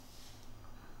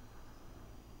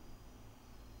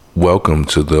Welcome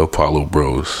to the Apollo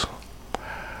Broz,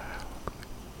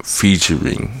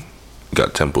 featuring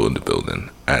got Tempo in the building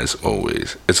as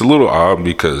always. It's a little odd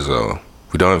because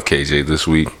we don't have KJ this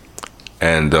week,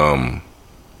 and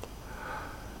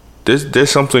there's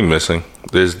something missing.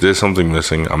 There's something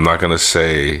missing. I'm not gonna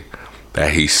say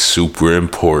that he's super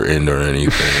important or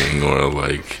anything, or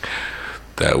like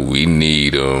that we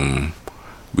need him.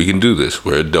 We can do this.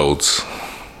 We're adults.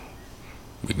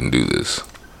 We can do this.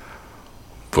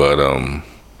 But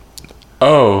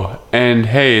oh, and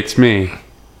hey, it's me,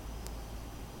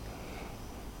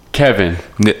 Kevin.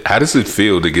 How does it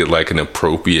feel to get like an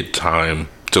appropriate time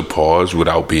to pause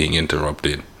without being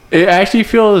interrupted? It actually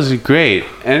feels great,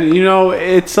 and you know,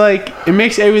 it's like it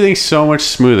makes everything so much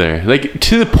smoother. Like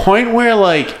to the point where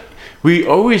like we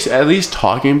always at least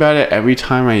talking about it every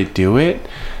time I do it,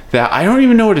 that I don't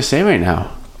even know what to say right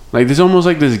now. Like there's almost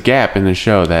like this gap in the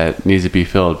show that needs to be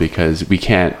filled because we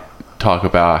can't talk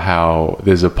about how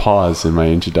there's a pause in my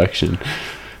introduction.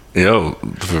 You know,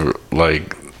 for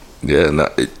like, yeah,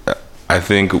 I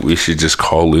think we should just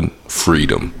call it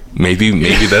freedom. Maybe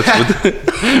that's what.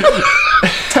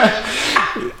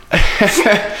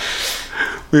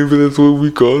 Maybe that's what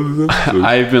we call it.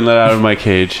 I've been let out of my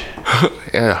cage.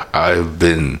 Yeah, I've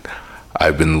been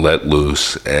let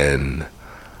loose, and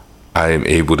I am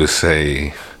able to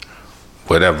say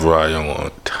whatever I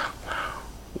want,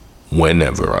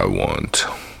 whenever I want,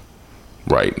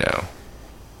 right now.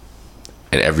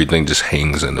 And everything just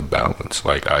hangs in the balance.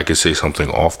 Like, I could say something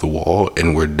off the wall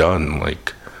and we're done.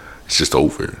 Like, it's just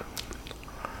over.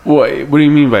 What do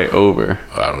you mean by over?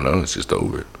 I don't know. It's just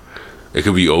over. It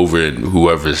could be over in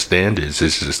whoever's standards.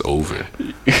 It's just over.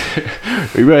 Are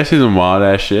you guys saying some wild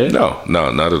ass shit? No,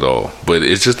 not at all. But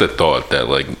it's just a thought that,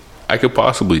 like, I could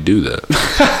possibly do that.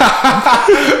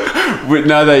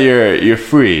 Now that you're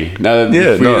free, now that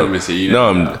freedom is here,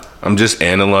 I'm just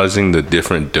analyzing the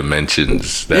different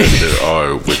dimensions that there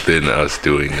are within us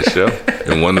doing the show,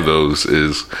 and one of those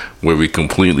is where we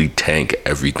completely tank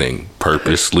everything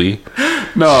purposely,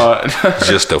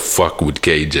 just to fuck with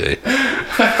KJ.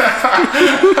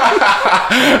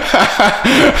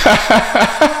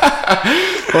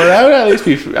 Well, that would at least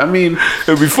be. I mean,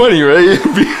 it'd be funny, right?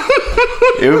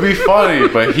 It would be funny,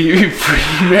 but he'd be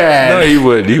pretty mad. No, he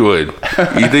would.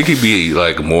 You think he'd be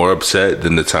like more upset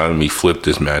than the time he flipped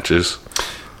his mattress?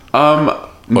 No,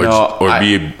 or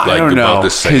be like about the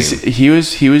same.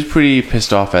 Because he was pretty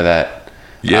pissed off at that.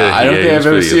 Yeah, I don't think I've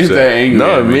ever seen that angry.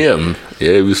 No, me.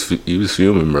 Yeah, he was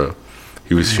fuming, bro.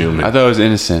 He was fuming. I thought it was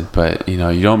innocent, but you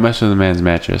don't mess with a man's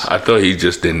mattress. I thought he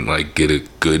just didn't like get a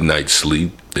good night's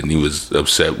sleep, and he was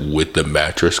upset with the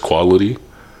mattress quality.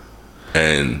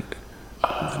 And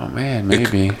oh man,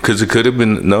 maybe because it could have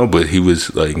been but he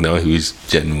was like he was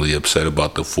genuinely upset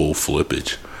about the full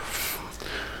flippage.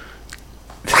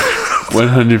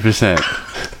 100%.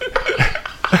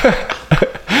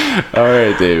 All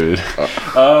right, David.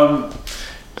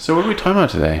 So what are we talking about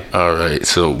today? All right,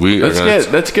 so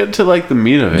let's get to like the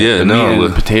meat of it. Yeah, meat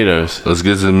and potatoes. Let's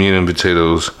get to the meat and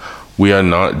potatoes. We are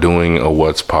not doing a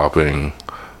what's popping.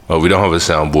 We don't have a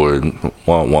soundboard.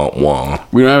 Wah, wah, wah.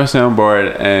 We don't have a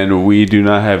soundboard, and we do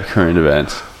not have current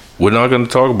events. We're not going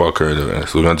to talk about current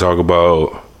events. We're going to talk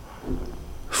about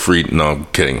No, I'm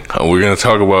kidding. We're going to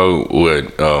talk about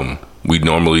what we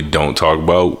normally don't talk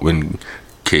about when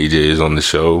KJ is on the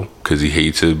show because he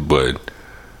hates it, but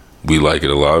we like it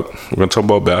a lot. We're going to talk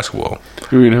about basketball.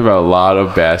 We're going to have a lot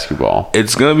of basketball.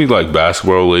 It's going to be like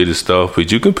basketball-related stuff,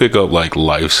 but you can pick up like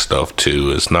life stuff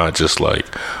too. It's not just like,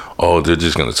 oh, they're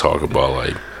just going to talk about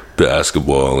like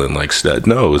basketball and like stat.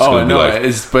 No, it's going to be like...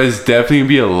 but it's definitely going to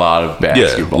be a lot of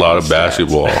basketball. Yeah, a lot of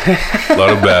basketball. A lot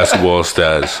of basketball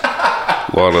stats.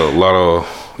 A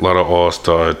lot of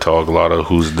all-star talk. A lot of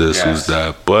who's this, who's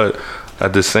that. But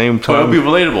at the same time... But it'll be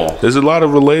relatable. There's a lot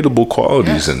of relatable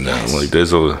qualities in that. Yes. Like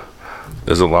there's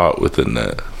a lot within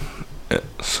that.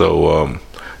 So,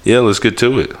 let's get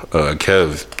to it.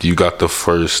 Kev, you got the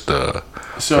first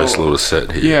little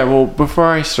set here. Yeah, well, before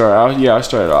I start, I'll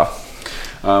start it off.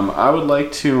 I would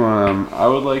like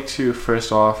to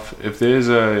first off, if there's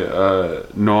a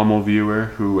normal viewer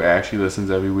who actually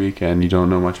listens every week and you don't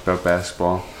know much about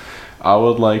basketball, I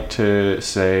would like to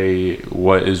say,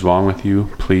 what is wrong with you?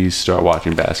 Please start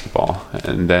watching basketball,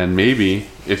 and then maybe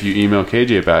if you email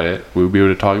KJ about it, we'll be able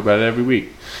to talk about it every week.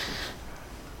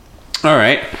 All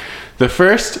right. The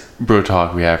first bro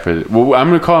talk we have I'm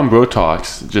going to call them bro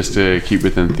talks just to keep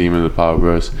within the theme of the Apollo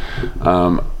Broz.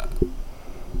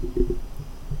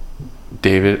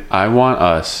 David, I want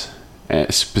us,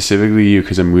 specifically you,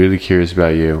 because I'm really curious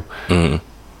about you. Mm-hmm.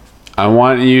 I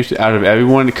want you to, out of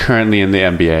everyone currently in the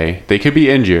NBA, they could be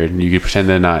injured. You could pretend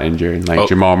they're not injured, like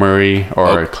Jamal Murray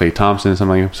or Klay Thompson,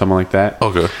 something like that.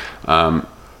 Okay.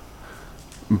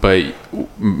 But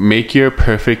make your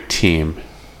perfect team.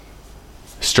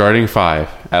 Starting 5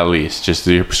 at least. Just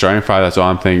the starting 5. That's all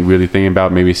I'm really thinking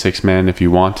about. Maybe 6 men if you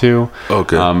want to.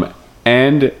 Okay.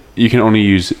 And you can only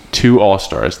use 2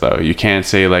 All-Stars though. You can't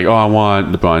say like, oh, I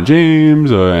want LeBron James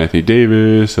or Anthony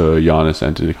Davis or Giannis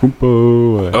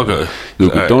Antetokounmpo. Okay.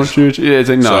 Luka Doncic. Yeah, it's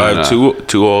like no. So I have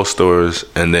two All-Stars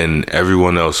and then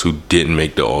everyone else who didn't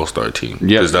make the All-Star team.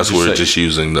 Yeah. Because that's where it's just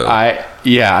using the. I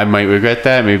might regret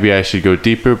that. Maybe I should go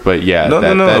deeper. But yeah.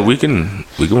 No. We can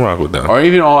rock with that. Or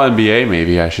even All NBA.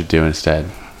 Maybe I should do instead.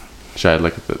 Should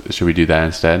we do that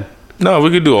instead? No, we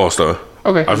could do All-Star.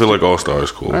 Okay. I feel like All-Star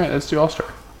is cool. All right, let's do All-Star.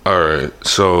 All right,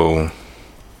 so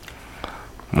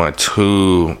my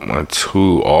two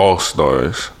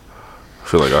All-Stars. I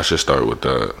feel like I should start with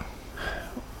that.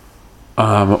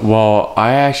 Well,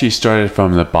 I actually started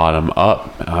from the bottom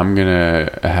up. I'm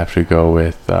gonna have to go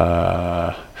with.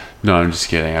 No, I'm just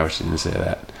kidding. I didn't say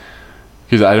that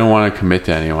because I don't want to commit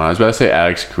to anyone. I was about to say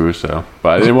Alex Caruso,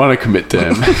 but I didn't want to commit to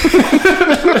him.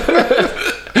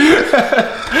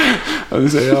 I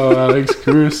was say, Alex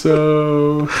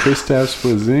Caruso, Kristaps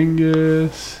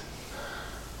Porzingis.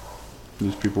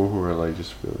 There's people who are like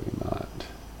just really not.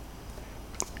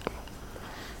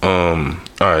 All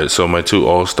right, so my 2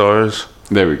 All-Stars.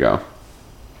 There we go.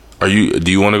 Do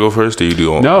you want to go first?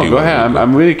 Go ahead.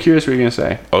 I'm really curious what you're gonna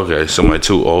say. Okay, so my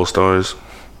 2 All-Stars.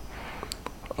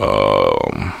 2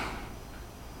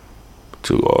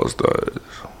 All-Stars.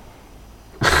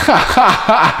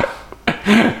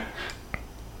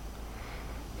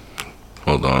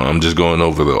 Hold on, I'm just going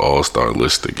over the All-Star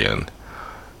list again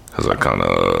because I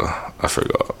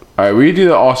forgot. All right, we do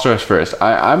the All-Stars first.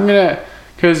 I'm gonna,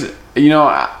 because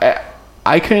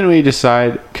I couldn't really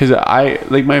decide because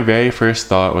my very first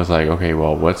thought was like, okay,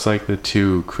 well, what's like the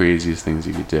 2 craziest things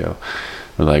you could do,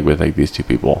 with these 2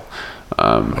 people.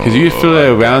 Because you fill it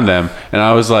around them, and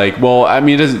I was like, well, I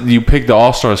mean, you pick the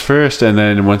All-Stars first, and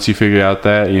then once you figure out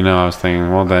that, I was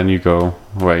thinking, well, then you go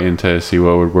right into see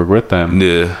what would work with them.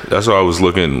 Yeah, that's why I was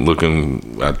looking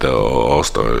at the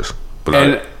All-Stars,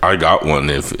 but I got one.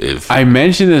 If I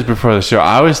mentioned this before the show,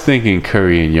 I was thinking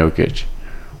Curry and Jokic.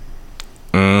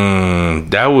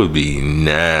 That would be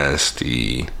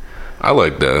nasty. I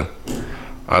like that.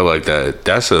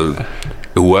 That's a.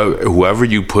 Whoever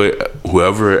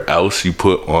else you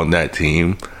put on that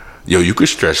team, you could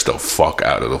stretch the fuck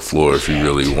out of the floor if you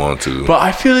really want to. But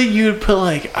I feel like you would put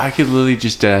I could literally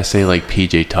just say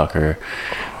PJ Tucker.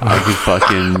 I could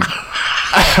fucking.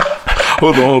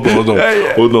 Hold on.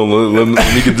 Let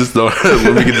me get the stars.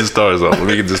 Let me get the stars off.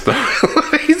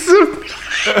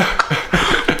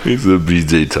 He's a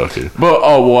BJ Tucker. But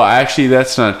actually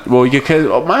that's not because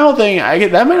my whole thing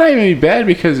that might not even be bad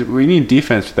because we need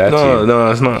defense for that team. No,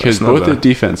 it's not. Because both the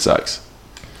defense sucks.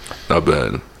 Not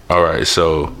bad. All right,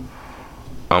 so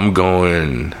I'm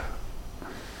going.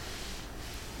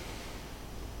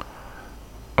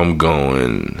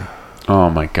 Oh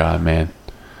my god, man!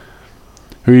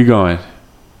 Who are you going?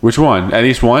 Which one? At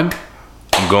least one.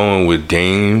 I'm going with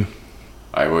Dame.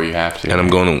 All right, well you have to. And I'm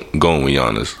going with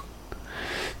Giannis.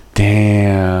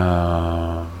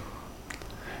 Damn.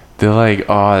 They're like,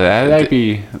 that'd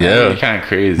be kind of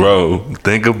crazy, bro.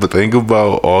 Think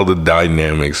about all the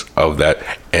dynamics of that,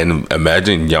 and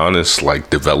imagine Giannis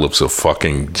develops a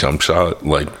fucking jump shot.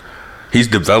 He's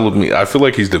developing. I feel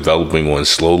like he's developing one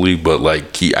slowly, but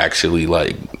he actually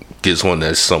gets one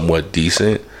that's somewhat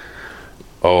decent.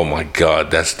 Oh my god,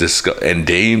 that's disgusting. And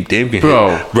Dame can hit.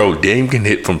 Bro, Dame can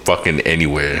hit from fucking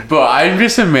anywhere. But I'm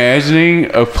just imagining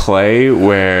a play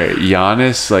where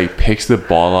Giannis picks the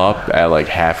ball up at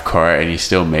half court and he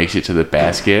still makes it to the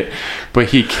basket, but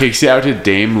he kicks it out to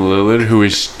Dame Lillard who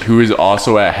is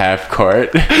also at half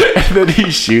court, and then he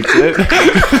shoots it.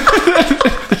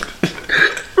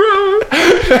 Bro,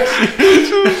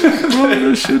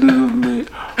 that shit is amazing.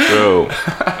 Bro,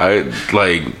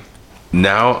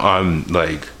 now I'm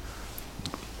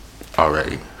all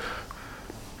right.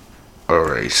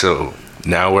 So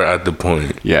now we're at the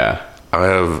point. Yeah, I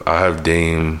have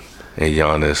Dame and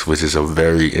Giannis, which is a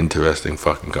very interesting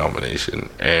fucking combination.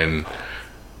 And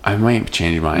I might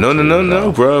change mine.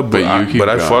 No, bro. But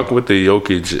I fuck with the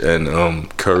Jokic and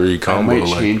Curry combo. I might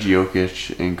change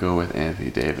Jokic and go with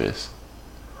Anthony Davis.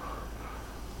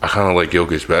 I kind of like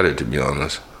Jokic better, to be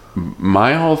honest.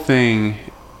 My whole thing.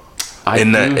 My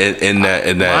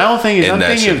whole thing is I'm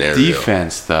thinking of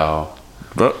defense, though.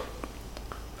 Bro,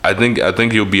 I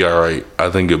think you'll be all right.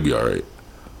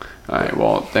 All right.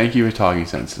 Well, thank you for talking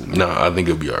sense to me. No, I think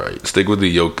it'll be all right. Stick with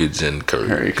the Jokic and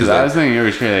Curry. Because I was thinking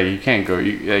Jokic, Curry, like, you can't go.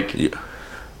 You're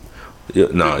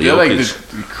like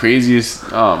the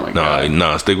craziest. Oh my god.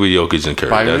 Nah. Stick with Jokic and Curry.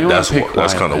 That's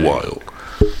kind of wild.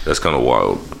 That's kind of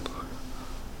wild.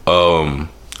 All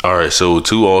right. So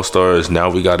 2 All-Stars. Now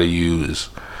we got to use.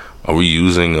 Are we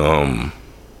using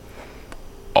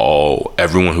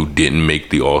everyone who didn't make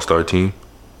the All-Star team?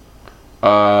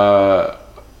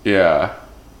 Yeah.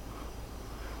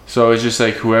 So it's just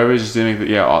like whoever's just doing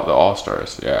the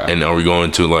All-Stars. Yeah. And are we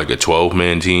going to like a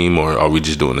 12-man team, or are we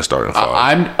just doing the starting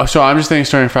 5? I'm just thinking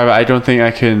starting 5. I don't think I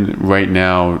can right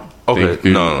now.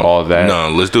 Okay. All that. No,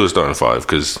 let's do a starting 5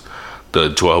 because the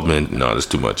 12-man. No, that's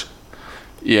too much.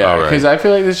 Yeah, because I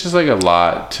feel like there's just like a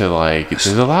lot to like. There's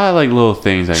a lot of like little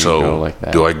things I can go like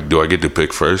that. Do I get to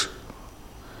pick first?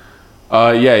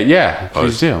 Yeah.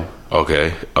 Please do.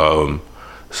 Okay.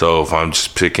 So if I'm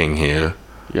just picking here,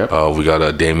 yep. We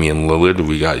got Damian Lillard,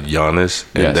 we got Giannis,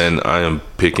 and then I am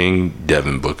picking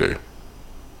Devin Booker.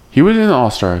 He was in the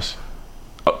All-Stars.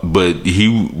 But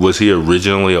was he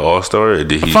originally an All-Star, or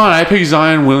did he? Fine, I picked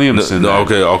Zion Williamson. No,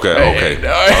 okay.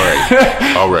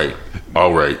 All right.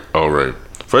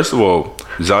 First of all,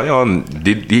 Zion,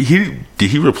 did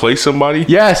he replace somebody?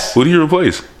 Yes. Who did he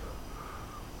replace?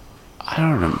 I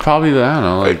don't know. Probably I don't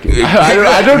know. Like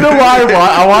I don't know why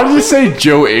I wanted to say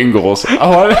Joe Ingles.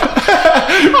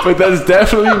 But that's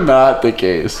definitely not the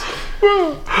case.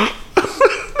 I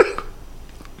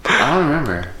don't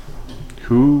remember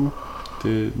who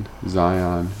did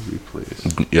Zion replace.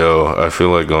 Yo, I feel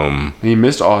like he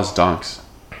missed all his dunks.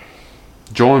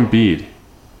 Joel Embiid.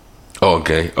 Oh,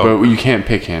 okay. But you can't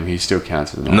pick him. He still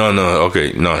counts as No,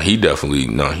 okay. He definitely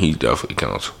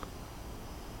counts.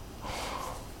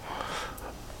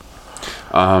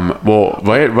 Well,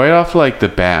 right off like the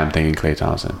bat, I'm thinking Klay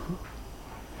Thompson.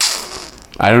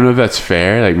 I don't know if that's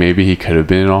fair. Like maybe he could have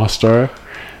been an All-Star.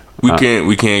 I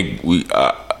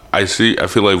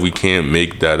feel like we can't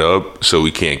make that up, so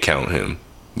we can't count him.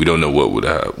 We don't know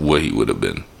what he would have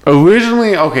been.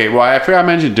 Originally, okay. Well, I forgot I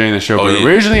mentioned during the show, but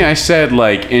originally I said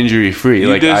like injury free.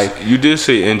 You did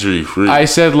say injury free. I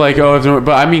said like but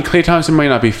I mean Klay Thompson might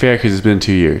not be fair because it's been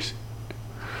 2 years,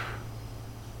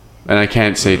 and I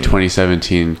can't say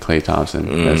 2017 Klay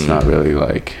Thompson. That's not really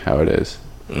like how it is.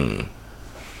 I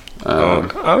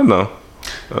don't know.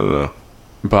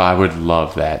 But I would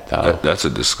love that though. That's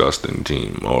a disgusting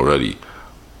team already.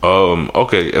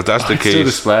 Okay, if that's the case, still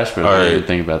the splash, but I didn't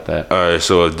think about that. All right,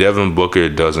 so if Devin Booker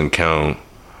doesn't count,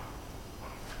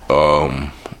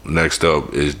 next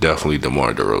up is definitely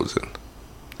DeMar DeRozan.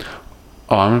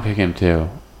 Oh, I'm gonna pick him too.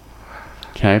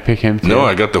 Can I pick him too? No,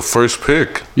 I got the first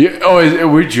pick. Yeah.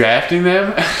 We're drafting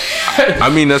them.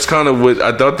 I mean, that's kind of what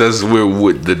I thought. That's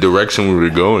where the direction we were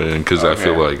going, because I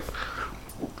feel like.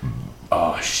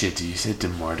 Oh shit! Dude, you said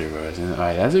DeMar DeRozan. All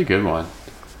right, that's a good one.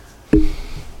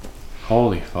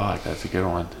 Holy fuck, that's a good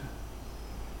one.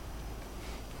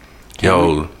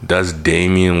 Yo, that's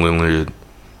Damian Lillard,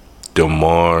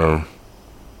 DeMar,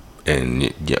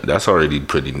 and that's already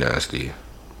pretty nasty.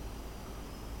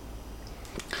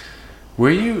 Are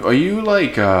you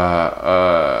like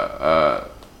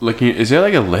looking? Is there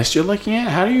like a list you're looking at?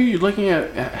 How do you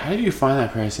find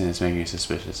that person that's making you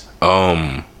suspicious?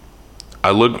 I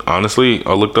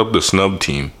looked up the snub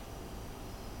team.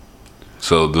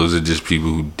 So those are just people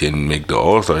who didn't make the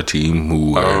All-Star team,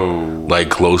 who were like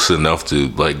close enough to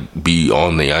like be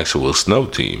on the actual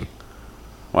snub team.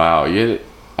 Wow, I didn't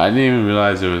even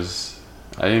realize it was.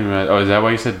 I didn't realize. Oh, is that why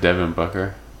you said Devin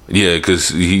Booker? Yeah, because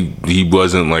he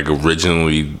wasn't like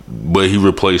originally, but he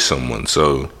replaced someone.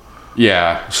 So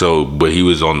yeah. So, but he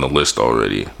was on the list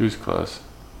already. He was close.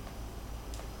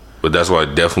 But that's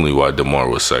definitely why DeMar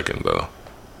was second, though.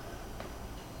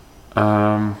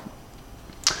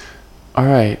 All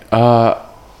right.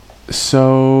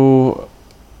 So,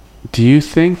 do you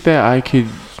think that I could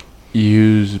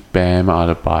use Bam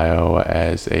Adebayo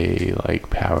as a like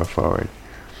power forward?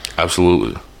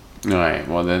 Absolutely. All right.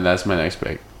 Well, then that's my next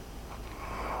pick.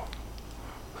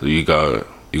 So you got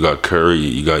Curry,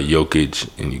 you got Jokic,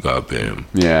 and you got Bam.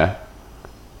 Yeah.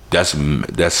 That's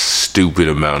stupid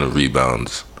amount of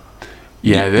rebounds.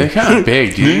 Yeah, they're kind of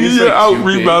big, dude. You're out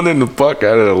rebounding the fuck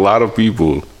out of a lot of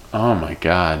people. Oh my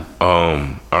god.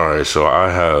 All right, so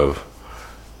I have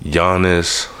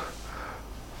Giannis,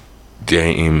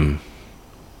 Dame,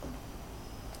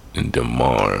 and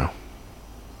DeMar.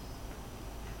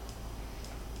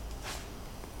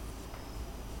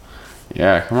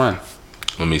 Yeah, come on.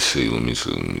 Let me see.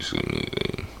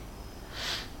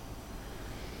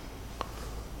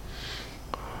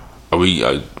 Are we?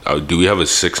 Do we have a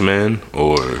 6-man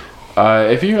or?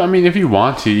 If you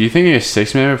want to, you thinking of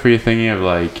 6-man before you're thinking of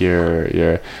like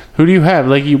your who do you have?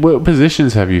 Like, what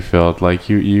positions have you filled? Like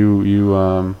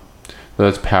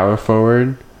that's power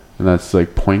forward and that's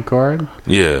like point guard.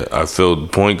 Yeah, I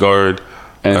filled point guard.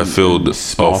 And I filled a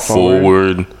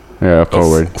forward. Yeah,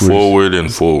 forward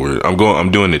and forward. I'm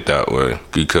doing it that way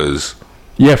because.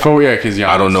 Yeah, forward. Yeah, because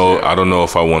I don't know. I don't know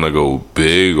if I want to go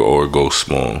big or go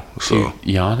small. So dude,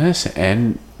 Giannis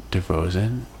and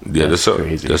DeRozan. Yeah, that's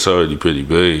crazy. That's already pretty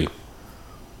big.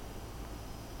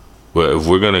 But if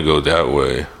we're gonna go that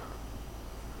way,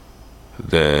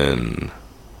 then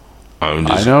I'm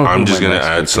just gonna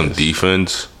add some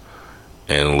defense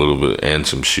and a little bit and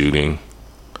some shooting.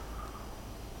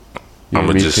 Yeah, I'm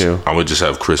gonna just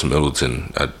have Chris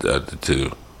Middleton at the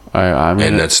 2.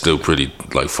 And that's still pretty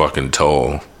like fucking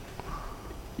tall.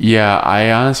 Yeah, I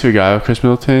honestly got Chris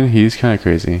Middleton. He's kind of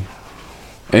crazy.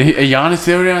 And Giannis,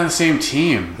 they were on the same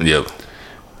team. Yep.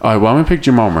 All right, well, I'm gonna pick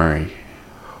Jamal Murray.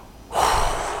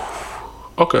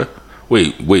 Okay.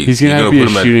 Wait. He's gonna be a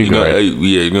shooting guard.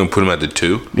 You're gonna put him at the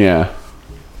 2. Yeah.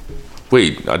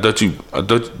 Wait, don't you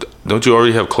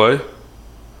already have Clay?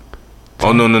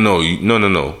 Oh no!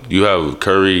 You have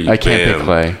Curry. I can't pick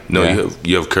Clay. No, yeah.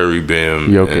 you have Curry, Bam,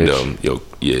 Jokic. And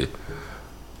yeah,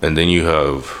 and then you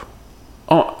have.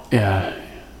 Oh yeah.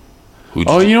 You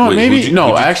know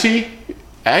what?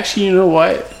 Actually, you know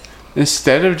what?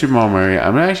 Instead of Jamal Murray,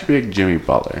 I'm gonna actually pick Jimmy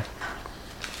Butler.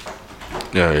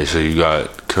 All right, so you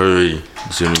got Curry,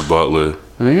 Jimmy Butler.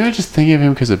 Maybe I just think of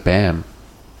him because of Bam.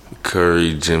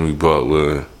 Curry, Jimmy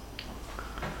Butler,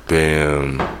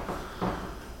 Bam.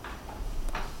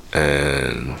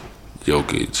 And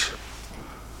Jokic.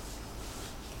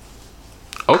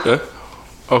 Okay.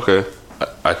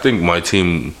 I think my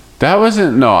team. That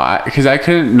wasn't because I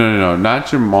couldn't. No, not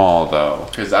Jamal though.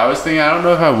 Because I was thinking, I don't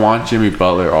know if I want Jimmy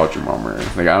Butler or Jamal Murray.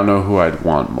 Like, I don't know who I'd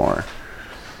want more.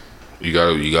 You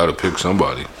gotta pick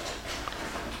somebody.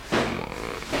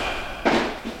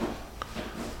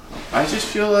 I just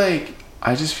feel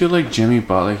like Jimmy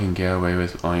Butler can get away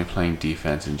with only playing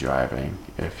defense and driving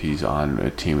if he's on a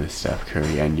team with Steph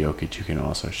Curry and Jokic, who can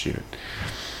also shoot.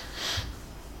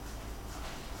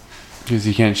 Because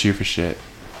he can't shoot for shit.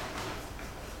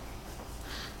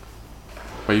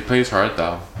 But he plays hard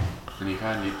though, and you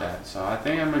kind of need that. So I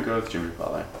think I'm gonna go with Jimmy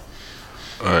Butler.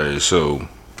 All right, so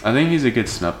I think he's a good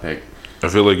snub pick. I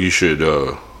feel like you should.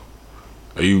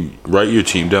 You write your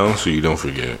team down so you don't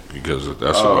forget, because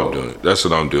that's what I'm doing. That's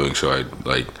what I'm doing. So I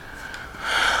like.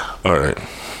 All right,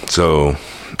 so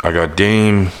I got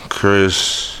Dame,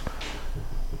 Chris,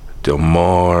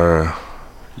 DeMar,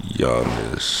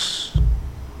 Giannis.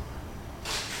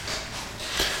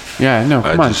 Yeah, no,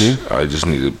 come on, dude. I just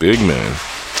need a big man.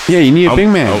 Yeah, you need a big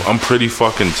man. I'm pretty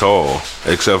fucking tall,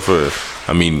 except for,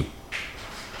 I mean.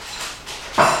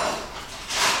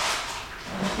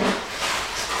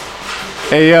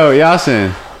 Hey, yo,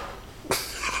 Yasin.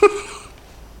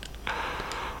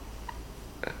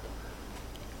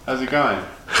 How's it going?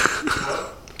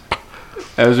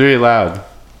 That was really loud.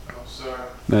 I'm sorry.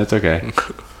 No, it's okay.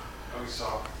 I'm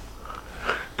sorry.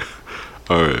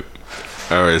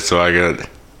 All right. So I got.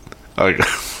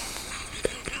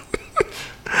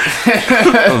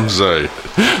 I'm sorry.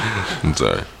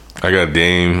 I got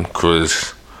Dame,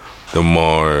 Chris,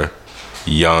 DeMar,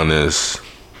 Giannis,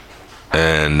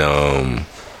 and dang,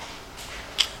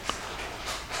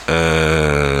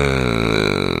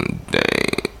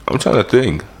 I'm trying to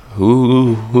think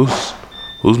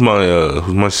who's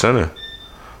my center?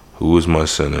 Who is my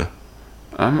center?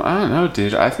 I don't know,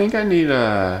 dude. I think I need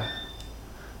a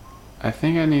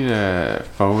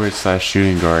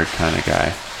forward/shooting guard kind of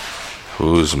guy.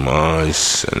 Who's my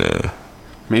center?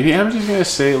 Maybe I'm just gonna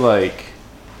say like.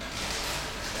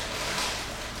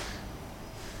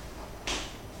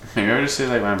 Maybe I'll just say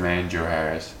like my man Joe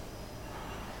Harris.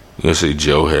 You gonna say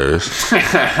Joe Harris?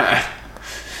 I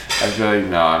feel like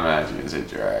no, I'm not actually gonna say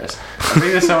Joe Harris. I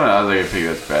think there's someone else I could pick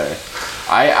that's better.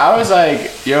 I was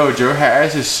like, yo, Joe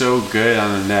Harris is so good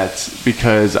on the Nets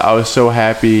because I was so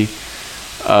happy.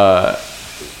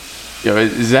 Yo,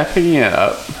 is that picking it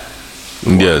up?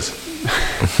 Yes.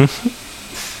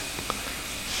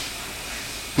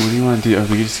 What do you want to do? Are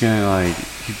we just gonna like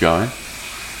keep going?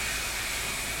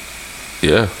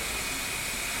 Yeah.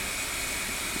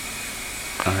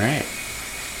 All right.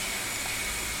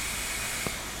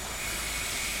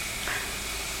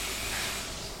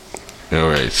 All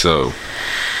right. So,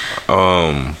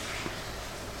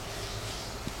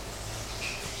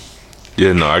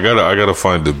 yeah, no, I gotta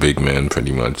find the big man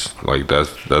pretty much. Like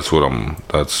that's what I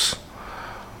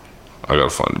gotta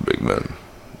find the big man.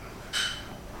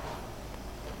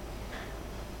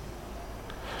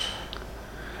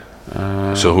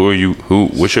 So who are you?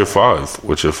 What's your five?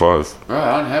 What's your five? Bro,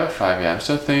 I don't have a 5 yet. I'm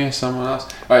still thinking of someone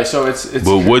else. All right, so it's.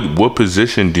 But what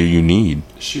position do you need?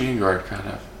 Shooting guard, kind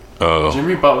of. Oh.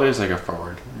 Jimmy Butler is like a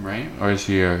forward, right? Or is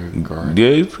he a guard?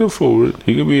 Yeah, he's a forward.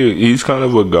 He could be. He's kind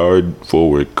of a guard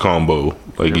forward combo.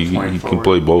 Like he can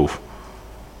play both.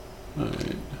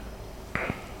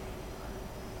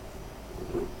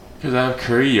 Because I have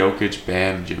Curry, Jokic,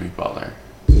 Bam, Jimmy Butler.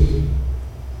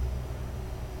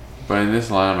 But in this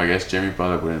lineup, I guess Jimmy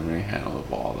Butler wouldn't really handle the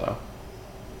ball though.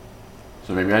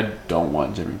 So maybe I don't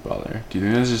want Jimmy Butler. Do you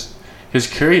think that's just because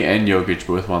Curry and Jokic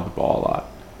both want the ball a lot?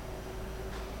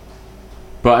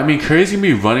 But I mean, Curry's gonna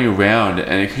be running around,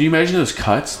 and can you imagine those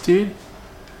cuts, dude?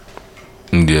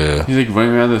 Yeah. He's like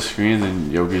running around the screens,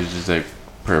 and Jokic is just like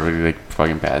perfectly like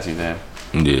fucking passing them.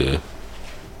 Yeah.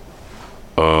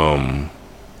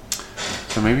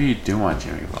 So maybe you do want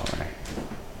Jimmy Butler.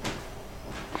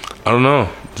 I don't know.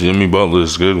 Jimmy Butler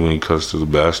is good when he cuts to the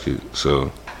basket,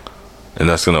 so, and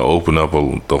that's gonna open up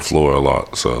the floor a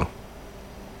lot. So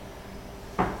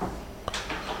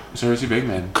is he big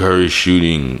man? Curry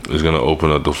shooting is gonna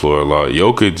open up the floor a lot.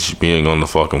 Jokic being on the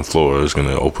fucking floor is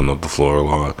gonna open up the floor a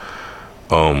lot.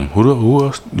 Who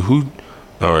else?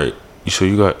 All right. So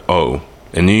you got and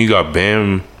then you got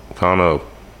Bam, kind of.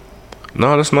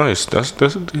 No, that's nice. That's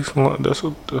a decent line. That's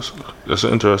an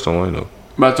interesting lineup.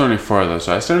 But it's only 4 though,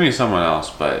 so I still need someone else.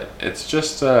 But it's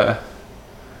just I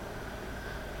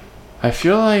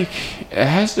feel like it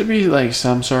has to be like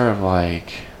some sort of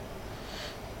like.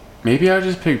 Maybe I'll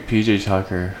just pick PJ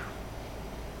Tucker.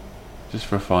 Just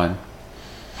for fun.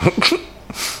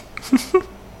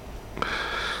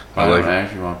 I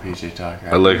actually want PJ Tucker.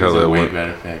 I like how that way went.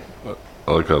 Better pick.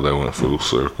 I like how that went full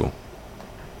circle.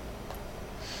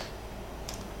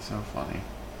 So funny.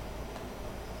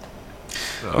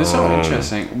 This is so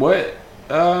interesting. What?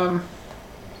 Yo,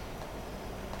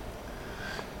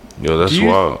 that's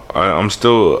why I'm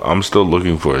still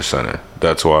looking for a center.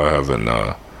 That's why I haven't.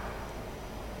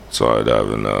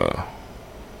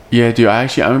 Yeah, dude. I'm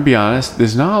gonna be honest.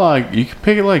 There's not a lot. You can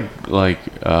pick it like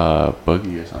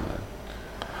Boogie or something.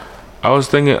 I was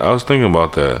thinking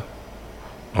about that.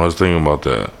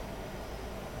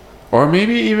 Or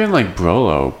maybe even like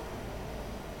Brolo.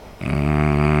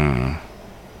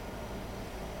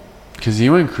 Because he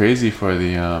went crazy for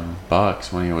the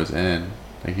Bucks when he was in.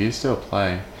 Like, he still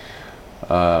play.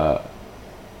 I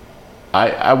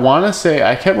want to say...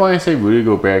 I kept wanting to say Rudy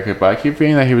Gobert, but I keep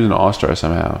feeling that he was an all-star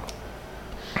somehow.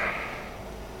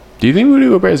 Do you think Rudy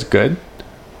Gobert is good?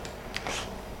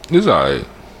 He's alright.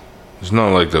 He's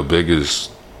not like the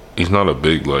biggest... He's not a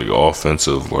big, like,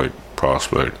 offensive, like,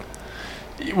 prospect.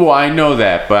 Well, I know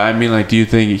that, but I mean, like, do you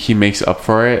think he makes up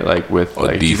for it? Like, with,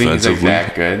 like, do you think he's, like,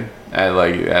 that good at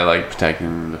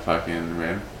protecting the fucking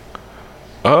rim?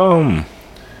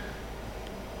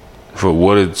 For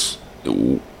what it's...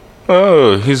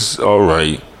 he's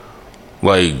alright.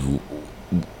 Like,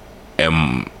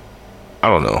 I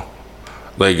don't know.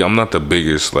 Like, I'm not the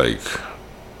biggest, like,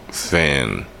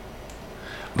 fan.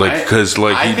 Like, because,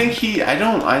 like... I think he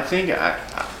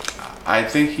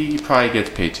probably gets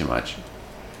paid too much.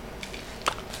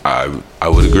 I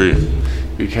would agree.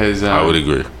 Because... I would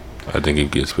agree. I think he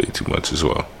gets paid too much as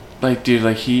well. Like, dude,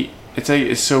 like,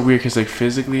 it's so weird because, like,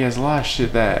 physically he has a lot of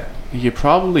shit that he could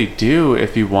probably do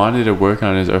if he wanted to work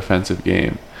on his offensive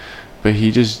game. But he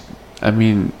just... I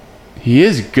mean... He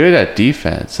is good at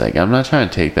defense. Like, I'm not trying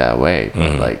to take that away,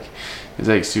 but like, he's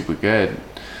like super good.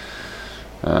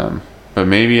 But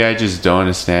maybe I just don't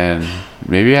understand.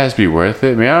 Maybe it has to be worth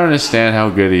it. Maybe I don't understand how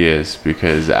good he is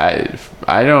because I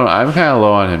don't. I'm kind of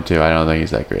low on him too. I don't think he's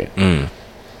that great. I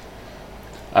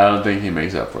don't think he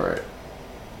makes up for it.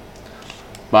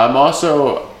 But I'm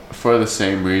also, for the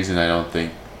same reason, I don't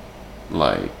think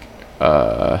like.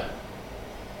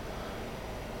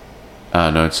 I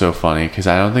don't know, it's so funny because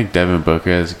I don't think Devin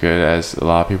Booker is as good as a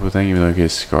lot of people think, even though he can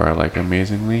score like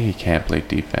amazingly. He can't play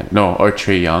defense. No, or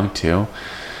Trae Young too.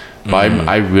 But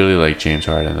I really like James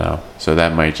Harden though, so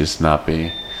that might not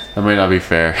be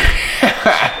fair.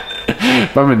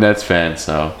 But I'm a Nets fan,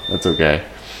 so that's okay.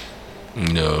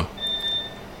 No.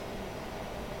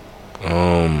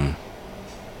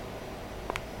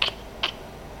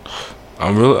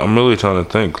 I'm really trying to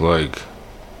think like.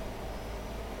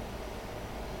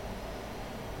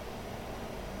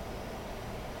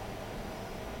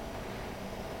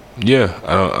 Yeah,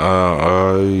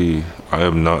 I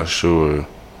am not sure.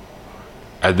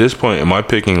 At this point, am I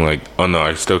picking like? Oh no,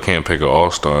 I still can't pick an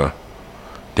all-star.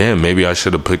 Damn, maybe I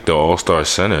should have picked the all-star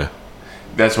center.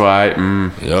 That's why.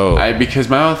 Because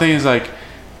my whole thing is like,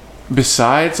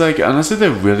 besides like, unless they're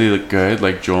really good,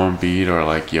 like Joel Embiid or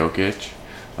like Jokic,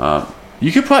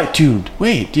 You could probably, dude.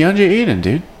 Wait, DeAndre Ayton,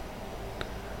 dude.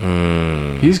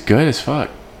 He's good as fuck.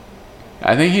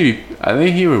 I think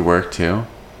he would work too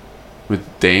with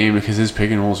Dame because his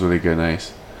pick and roll's really good,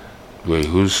 nice. Wait,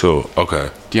 who's so okay?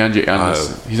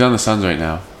 DeAndre, he's on the Suns right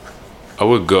now. I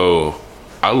would go.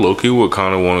 I low-key would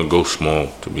kind of want to go small,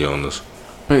 to be honest.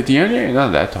 But DeAndre ain't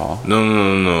not that tall.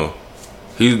 No.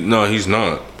 He's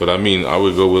not. But I mean, I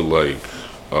would go with like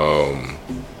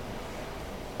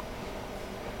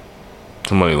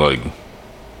somebody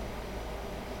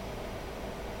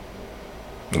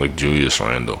like Julius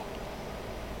Randle.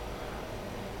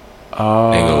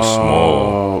 Oh, and go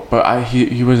small. But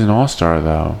he was an all-star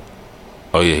though.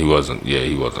 Oh yeah, he wasn't. Yeah,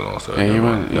 he wasn't all-star. Yeah, he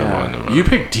wasn't. Never mind. You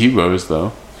picked T-Rose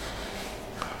though.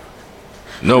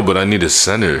 No, but I need a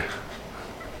center.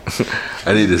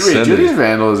 I need a center. Julius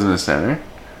Randle isn't a center.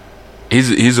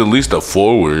 He's at least a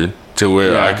forward to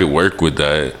where I could work with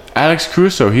that. Alex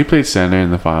Caruso, he played center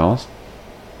in the finals.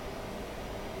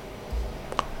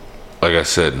 Like I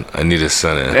said, I need a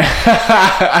center.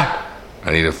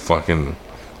 I need a fucking.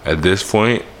 At this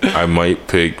point, I might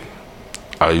pick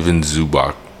Ivan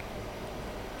Zubac.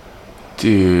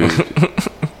 Dude.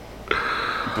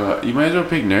 But you might as well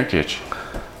pick Nurkic.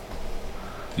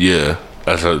 Yeah,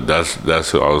 that's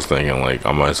what I was thinking. Like,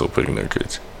 I might as well pick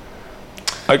Nurkic.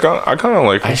 I kind of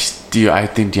like him. I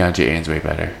think DeAndre Ayton's way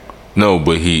better. No,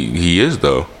 but he is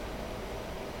though.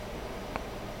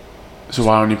 So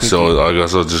why don't you pick So I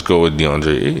guess I'll just go with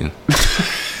DeAndre Ayton.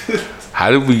 How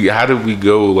did we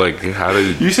go? Like, how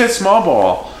did you said small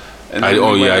ball? And I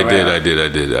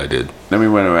did. Then we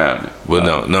went around. Well,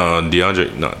 not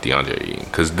DeAndre Ayton,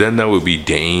 because then that would be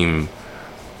Dame.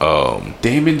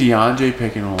 Dame and DeAndre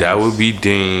picking rolls. That would be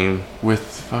Dame with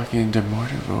fucking DeMar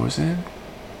DeRozan.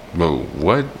 But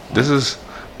what?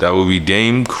 That would be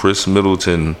Dame, Chris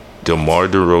Middleton, DeMar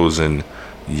DeRozan,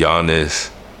 Giannis,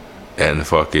 and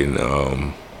fucking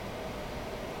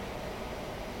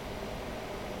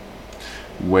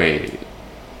Wait.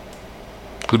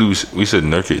 Who do we said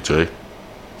Nurkic, right?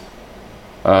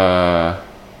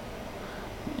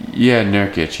 Yeah,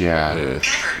 Nurkic, yeah.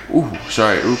 Ooh,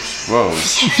 sorry. Oops. Whoa.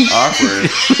 Awkward.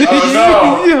 Oh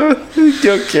no.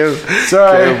 Yo, Kevin.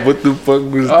 Sorry. Kevin, what the fuck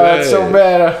was that? Oh, that's so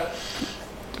bad.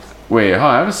 Wait, hold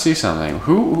on. I have to see something.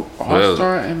 Who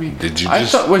All-Star? I mean, I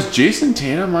thought was Jason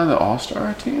Tatum on the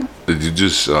All-Star team? Did you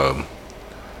just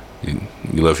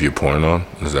you left your porn on?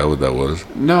 Is that what that was?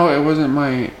 No, it wasn't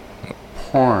my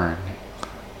porn.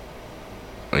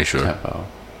 Are you sure? Tempo.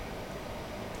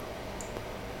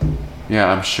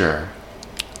 Yeah, I'm sure.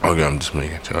 Okay, I'm just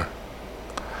making sure.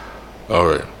 All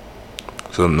right.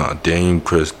 So not Dame,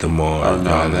 Chris, DeMar. Oh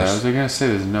no, I was gonna say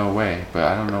there's no way, but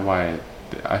I don't know why.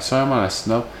 I saw him on a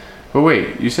snub. But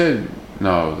wait, you said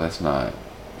no. That's not.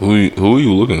 Who are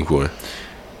you looking for?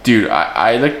 Dude,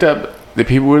 I looked up. The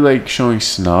people were like showing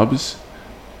snubs,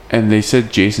 and they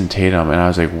said Jason Tatum, and I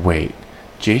was like, wait,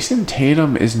 Jason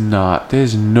Tatum is not.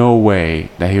 There's no way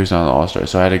that he was on the All-Star.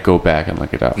 So I had to go back and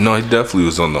look it up. No, he definitely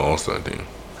was on the All-Star team.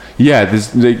 Yeah,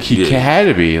 he had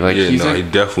to be. Like, he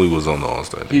definitely was on the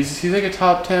All-Star team. He's like a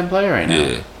top 10 player right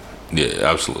now. Yeah,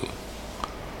 absolutely.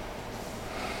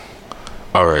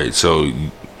 All right, so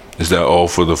is that all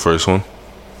for the first one?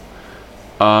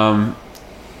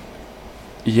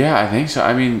 Yeah, I think so.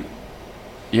 I mean,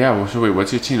 yeah. Well, so wait,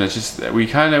 what's your team? That's just we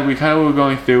kind of were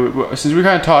going through it. Since we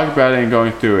kind of talked about it and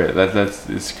going through it.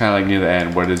 It's kind of like near the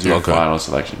end. What is your final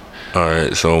selection? All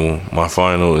right, so my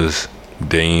final is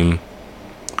Dame,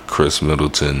 Chris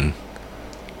Middleton,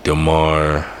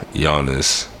 DeMar,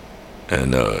 Giannis,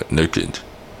 and Nurkic.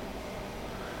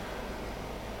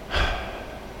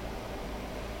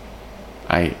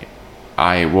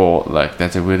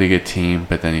 That's a really good team,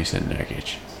 but then you said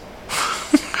Nurkic.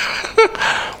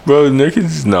 Bro, Nurkic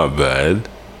is not bad.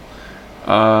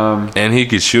 And he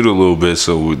could shoot a little bit,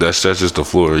 so that stretches the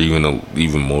floor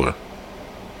even more.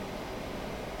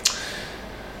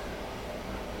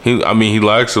 He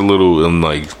lacks a little in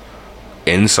like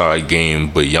inside game,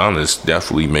 but Giannis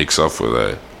definitely makes up for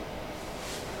that.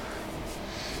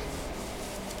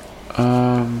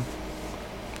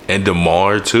 And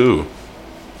DeMar too.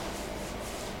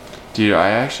 Dude, I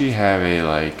actually have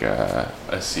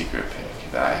a secret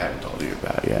pick that I haven't told you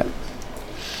about yet.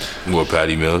 What,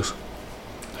 Patty Mills?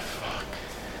 Fuck.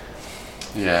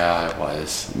 Yeah, it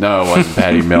was. No, it wasn't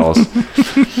Patty Mills.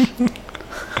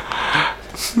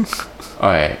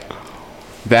 Alright.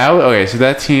 So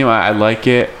that team, I like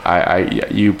it.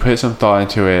 You put some thought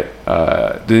into it.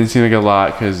 Didn't seem like a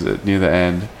lot because near the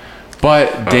end.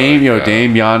 But Dame,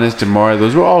 Dame, Giannis, DeMar,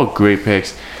 those were all great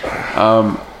picks.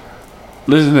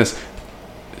 Listen to this.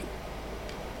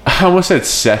 I almost said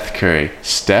Steph Curry.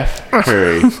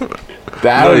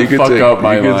 That No, would fuck up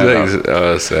my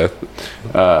lineup. Seth.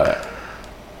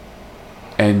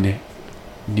 And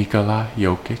Nikola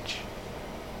Jokic.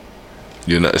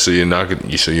 You're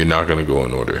not gonna go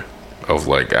in order of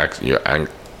like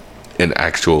an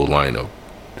actual lineup.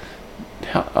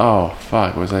 Oh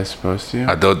fuck! Was I supposed to?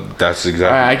 I thought that's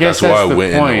exactly. I guess that's why that's I the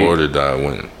went point. in the order that I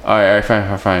went. All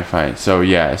right, fine. So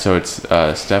yeah, so it's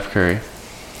Steph Curry.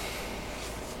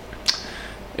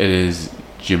 It is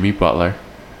Jimmy Butler.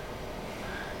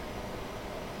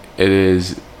 It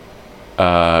is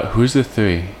who's the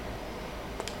 3?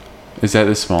 Is that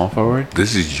the small forward?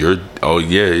 This is your. Oh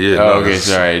yeah. Oh, okay,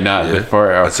 sorry, not the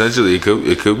forward. Oh. Essentially, it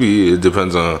could be. It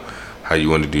depends on how you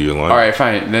want to do your line. All right,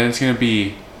 fine. Then it's gonna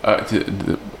be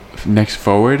the next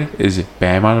forward is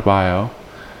Bam Adebayo.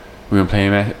 We're gonna play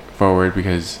him at forward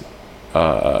because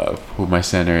who my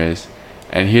center is.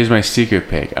 And here's my secret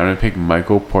pick. I'm gonna pick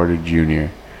Michael Porter Jr.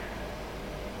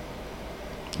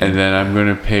 And then I'm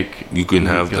gonna pick. You can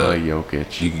have that.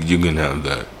 Jokic. You can have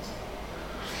that.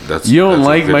 You don't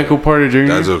like okay. Michael Porter Jr.?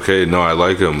 That's okay. No, I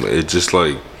like him. It's just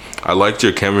like I liked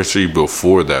your chemistry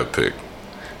before that pick.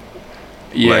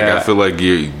 Yeah. Like I feel like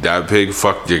that pick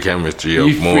fucked your chemistry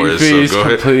up more. So go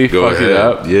ahead. Go ahead. It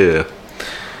up? Yeah.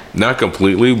 Not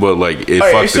completely, but like it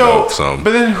fucked it up some.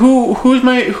 But then who's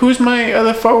my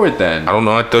other forward then? I don't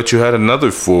know. I thought you had another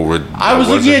forward. I was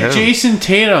looking at Jason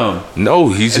Tatum. No,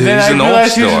 he's an all-star. all-star.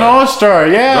 He's an all-star.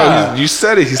 Yeah. No, you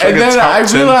said it. He's like and then I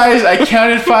 10. realized I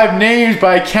counted 5 names, but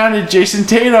I counted Jason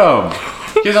Tatum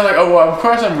because I'm like, oh well, of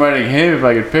course I'm writing him if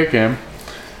I could pick him.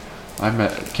 Can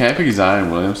I pick Zion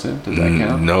Williamson? Does that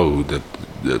count? No,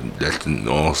 that's an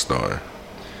all-star.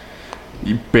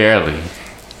 You barely.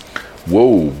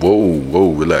 Whoa,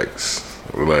 relax.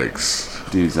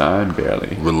 Dude, Zion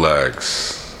barely.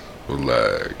 Relax.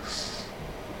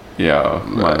 Yeah,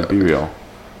 come on, be real.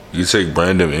 You take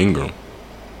Brandon Ingram.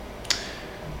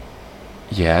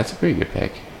 Yeah, that's a pretty good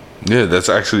pick. Yeah, that's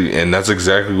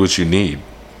exactly what you need.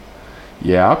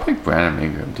 Yeah, I'll pick Brandon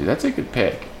Ingram, dude. That's a good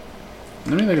pick.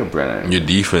 Let me look at Brandon Ingram. Your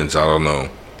defense, I don't know,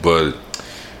 but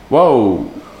whoa,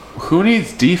 who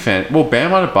needs defense? Well, Bam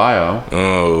Adebayo.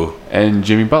 Oh, and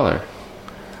Jimmy Butler.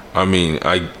 I mean,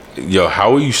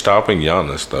 how are you stopping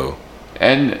Giannis though?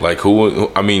 And like who?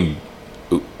 I mean,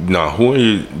 who are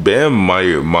you? Bam,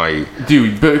 my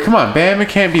dude, but come on, Bam, it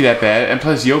can't be that bad. And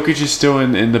plus, Jokic is still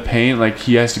in the paint. Like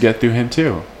he has to get through him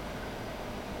too.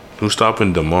 Who's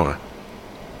stopping DeMar?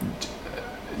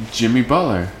 Jimmy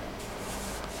Butler.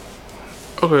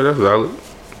 Okay, that's valid.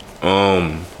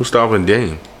 Who's stopping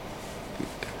Dame?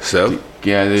 Steph?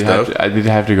 Yeah, I did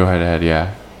have to go head to head.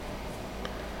 Yeah.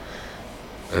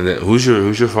 And then who's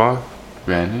your 5?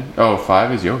 Brandon. Oh,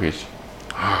 5 is Jokic.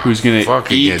 Who's gonna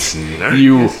eat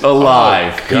you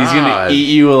alive? Oh, he's gonna eat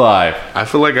you alive. I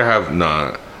feel like I have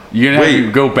not. You're gonna have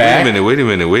to go back. Wait a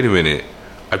minute.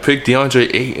 I picked DeAndre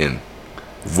Ayton.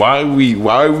 Why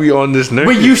are we on this nerve?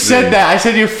 Wait, you said that. I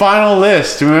said your final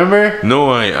list. Remember? No,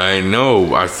 I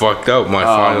know. I fucked up my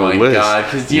final list. Oh my god,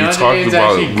 because DeAndre Ayton's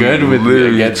actually good with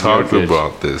me. We talked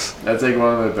about this. That's like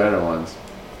one of the better ones.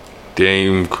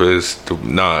 Dame, Chris. It's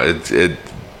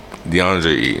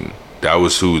DeAndre Ayton. That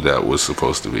was who that was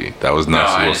supposed to be. That was not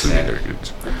supposed to be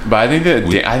Nurkic. But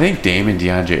I think Dame and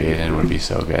DeAndre Ayton would be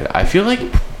so good. I feel like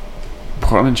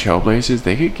Portland Trailblazers,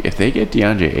 if they get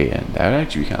DeAndre Ayton, that would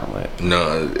actually be kind of lit.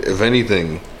 No, if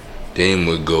anything, Dame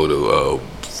would go to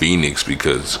Phoenix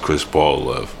because Chris Paul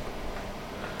left.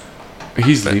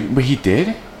 He's leaving, but he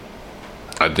did.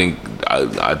 I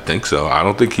think so. I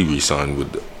don't think he re-signed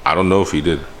with. I don't know if he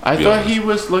did. I thought he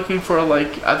was looking for I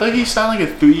thought he signed like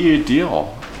a 3-year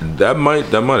deal. That might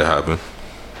have happened.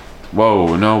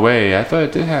 Whoa, no way! I thought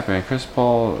it did happen. Chris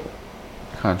Paul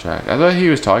contract. I thought he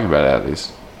was talking about it at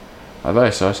least. I thought I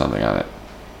saw something on it.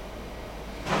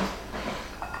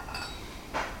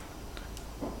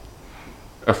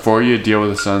 A 4-year deal with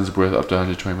the Suns worth up to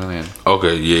 $120 million.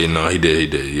 Okay, yeah, no, he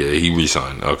did. Yeah, he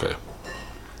re-signed. Okay.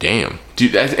 Damn.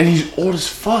 Dude, and he's old as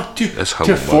fuck, dude. That's hella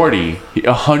to 40.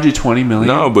 $120 million?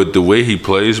 No, but the way he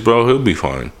plays, bro, he'll be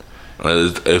fine.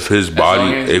 If his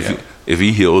body, if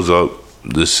he heals up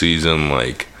this season,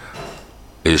 like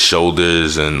his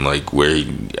shoulders and like where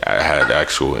he had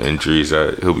actual injuries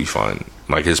at, he'll be fine.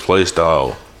 Like his play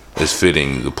style is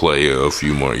fitting the player a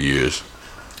few more years.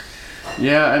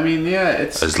 Yeah, I mean, yeah,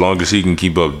 it's as long as he can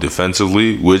keep up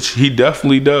defensively, which he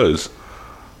definitely does.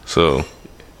 So,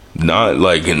 not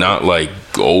like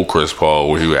old Chris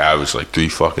Paul where he would average like 3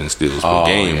 fucking steals per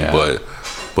game, yeah.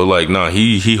 but like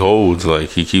he holds, like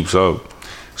he keeps up.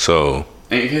 So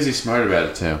because he's smart about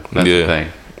it too. That's the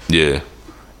thing. Yeah,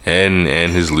 and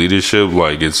his leadership,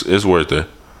 like it's worth it.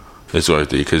 It's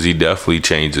worth it because he definitely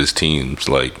changes teams.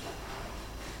 Like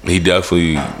he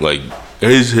definitely like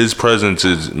his presence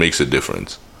makes a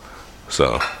difference.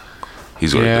 So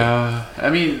he's right there. Yeah, I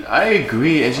mean, I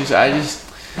agree. It's just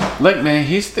look, man.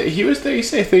 He was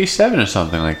 37 or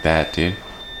something like that, dude.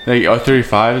 Like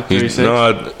 35, 36.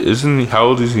 No, isn't he? How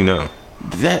old is he now?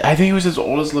 I think he was as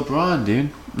old as LeBron, dude.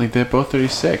 Like they're both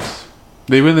 36.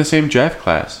 They were in the same draft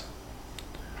class.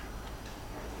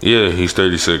 Yeah, he's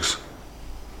 36.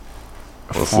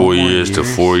 4 years to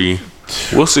 40.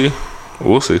 We'll see.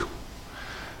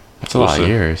 That's a lot of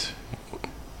years.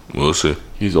 We'll see.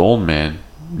 He's old, man.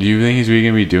 Do you think he's really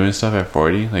gonna be doing stuff at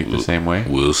 40, like the same way?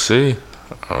 We'll see.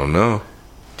 I don't know.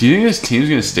 Do you think this team's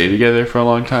gonna stay together for a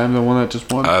long time? The one that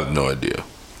just won. I have no idea.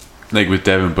 Like with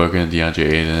Devin Booker and DeAndre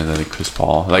Ayton and then Chris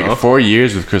Paul. Like 4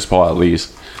 years with Chris Paul at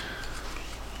least.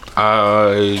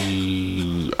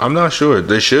 I'm not sure.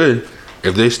 They should.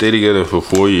 If they stay together for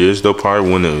 4 years, they'll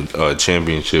probably win a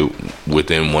championship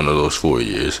within one of those 4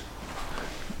 years.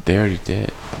 They already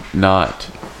did. Not.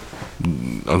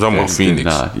 I'm talking about Phoenix.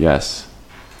 Not. Yes.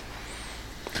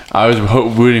 I was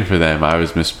rooting for them. I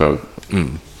was misspoke.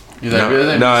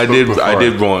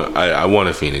 I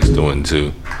wanted Phoenix to win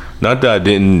too. Not that I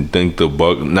didn't think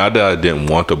not that I didn't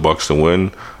want the Bucks to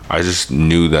win. I just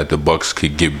knew that the Bucks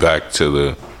could get back to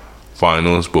the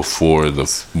finals before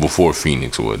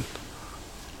Phoenix would.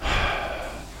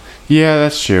 Yeah,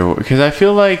 that's true. Because I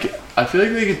feel like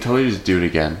they could totally just do it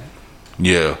again.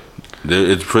 Yeah,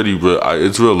 it's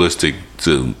it's realistic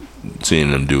to seeing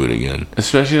them do it again.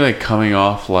 Especially like coming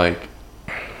off like.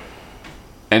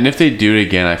 And if they do it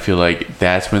again, I feel like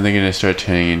that's when they're gonna start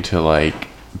turning into like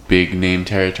big name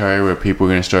territory where people are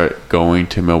gonna start going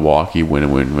to Milwaukee,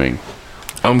 win.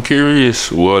 I'm curious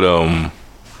what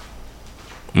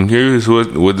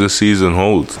the season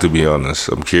holds. To be honest,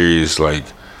 I'm curious. Like,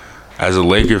 as a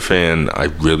Laker fan, I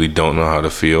really don't know how to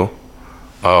feel.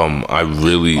 I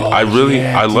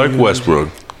like Westbrook.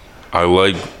 I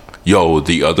like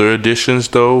the other additions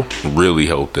though really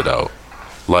helped it out.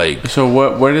 Like, so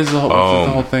what is the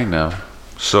whole thing now?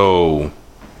 So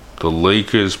the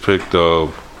Lakers picked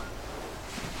up.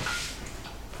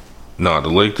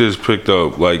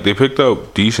 Like, they picked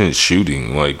up decent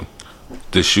shooting. Like,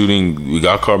 the shooting, we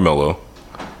got Carmelo,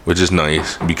 which is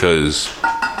nice because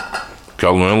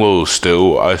Carmelo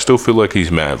I still feel like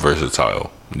he's mad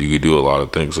versatile. You could do a lot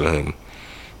of things with him.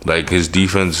 Like, his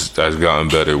defense has gotten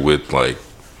better with like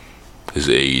his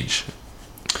age.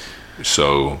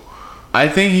 So I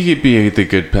think he could be the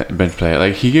good bench player.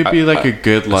 Like, he could be like a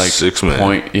good like 6-man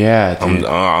point. Yeah, dude.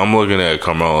 I'm looking at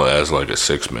Carmelo as like a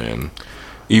 6-man.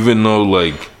 Even though,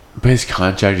 like... But his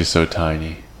contract is so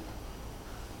tiny.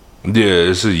 Yeah,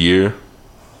 it's a year.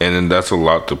 And then that's a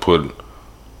lot to put...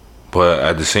 But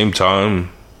at the same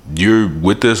time,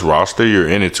 with this roster, you're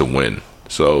in it to win.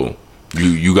 So,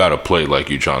 you gotta play like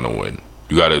you're trying to win.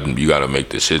 You gotta make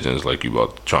decisions like you're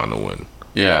about trying to win.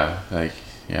 Yeah, like...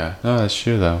 Yeah. No, that's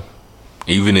true, though.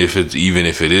 Even if it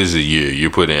is a year, you're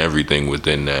putting everything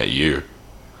within that year.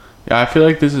 Yeah, I feel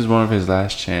like this is one of his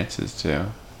last chances, too.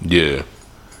 Yeah.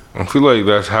 I feel like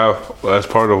that's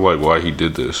part of like why he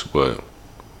did this, but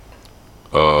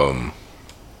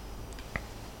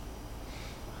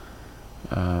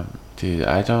dude,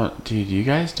 you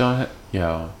guys don't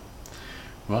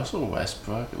Russell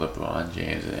Westbrook, LeBron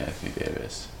James, and Anthony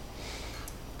Davis.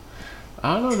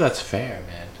 I don't know if that's fair,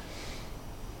 man.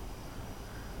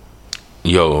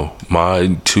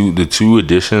 The two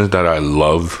additions that I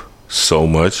love so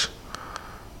much.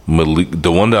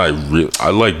 The one that I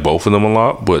like both of them a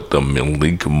lot, but the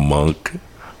Malik Monk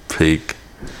pick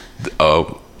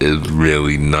up is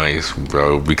really nice,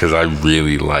 bro, because I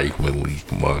really like Malik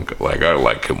Monk. Like, I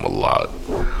like him a lot.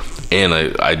 And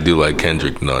I do like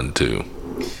Kendrick Nunn too.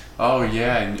 Oh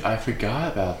yeah, I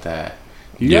forgot about that.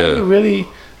 You guys are really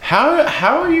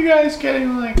how are you guys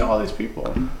getting like all these people?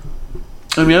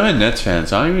 I mean, I'm a Nets fan,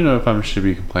 so I don't even know if I should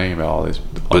be complaining about all these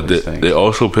things. They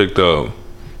also picked up.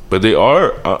 But they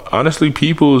are, honestly,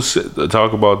 people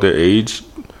talk about their age.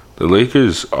 The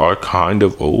Lakers are kind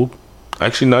of old.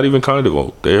 Actually, not even kind of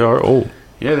old. They are old.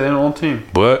 Yeah, they're an old team.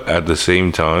 But at the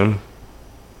same time,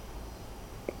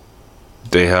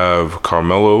 they have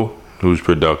Carmelo, who's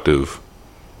productive.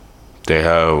 They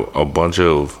have a bunch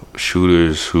of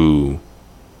shooters who,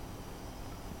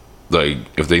 like,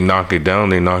 if they knock it down,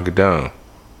 they knock it down.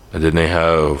 And then they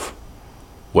have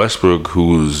Westbrook,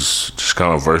 who's just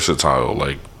kind of versatile.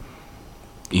 Like,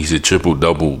 he's a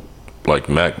triple-double, like,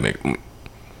 magnet.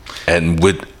 And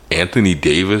with Anthony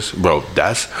Davis, bro,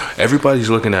 everybody's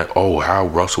looking at, how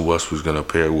Russell Westbrook's going to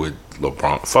pair with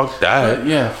LeBron. Fuck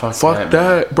that. Fuck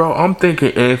that, bro. I'm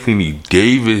thinking Anthony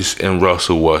Davis and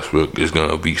Russell Westbrook is going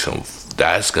to be some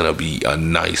that's gonna be a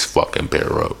nice fucking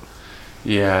pair up.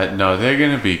 Yeah, no, they're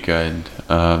gonna be good.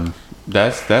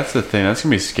 That's the thing. That's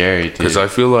gonna be scary, dude. Because I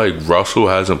feel like Russell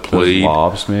hasn't played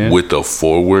lobs, man. with a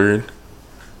forward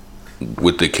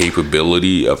with the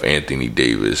capability of Anthony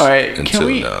Davis All right, until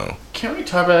now. Can we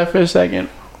talk about that for a second?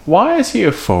 Why is he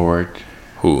a forward?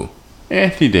 Who?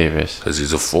 Anthony Davis. Because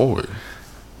he's a forward.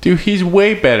 Dude, he's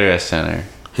way better at center.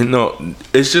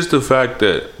 It's just the fact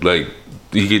that like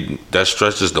that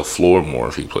stretches the floor more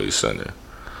if he plays center.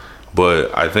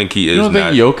 But I think he is. You don't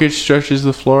think Jokic stretches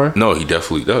the floor? No, he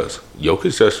definitely does.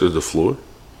 Jokic stretches the floor.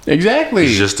 Exactly.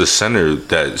 It's just the center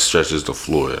that stretches the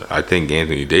floor. I think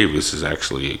Anthony Davis is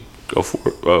actually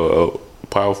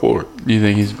power forward. You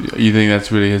think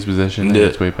that's really his position? Yeah,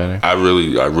 that's way better. I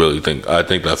really think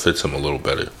that fits him a little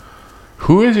better.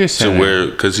 Who is your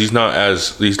center? Because he's not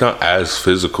as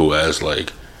physical as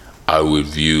like I would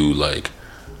view like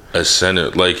a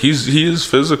center. Like he is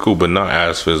physical, but not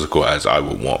as physical as I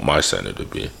would want my center to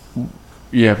be.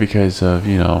 Yeah, because of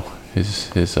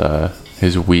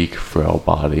his weak, frail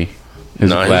body,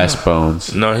 his glass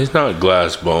bones. No, he's not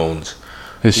glass bones.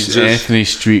 His Anthony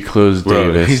Street Clothes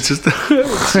Davis. He's just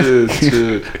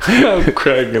chill. I'm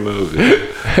cracking up.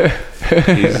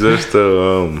 He's just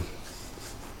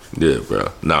yeah,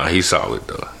 bro. Nah, he's solid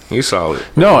though. He's solid.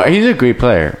 No, he's a great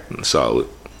player. Solid.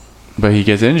 But he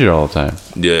gets injured all the time.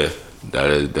 Yeah,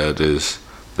 that is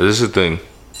the thing.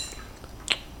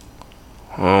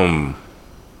 I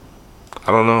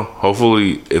don't know.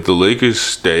 Hopefully, if the Lakers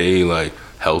stay like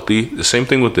healthy, the same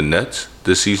thing with the Nets.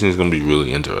 This season is gonna be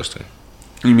really interesting.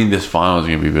 You mean this final is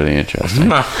gonna be really interesting?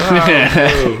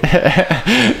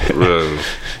 Bro.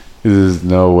 There's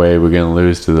no way we're gonna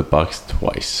lose to the Bucks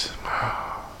twice.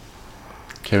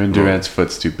 Kevin Durant's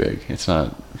foot's too big. It's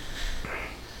not.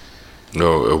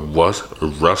 No, it was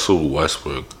Russell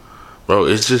Westbrook. Bro,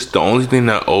 it's just the only thing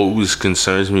that always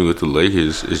concerns me with the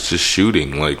Lakers is just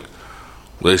shooting. Like,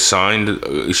 they signed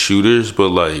shooters, but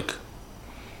like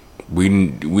we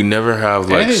never have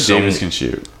like I think Davis can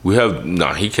shoot. We have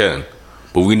he can,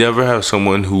 but we never have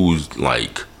someone who's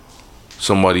like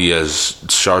somebody as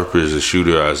sharp as a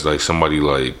shooter as like somebody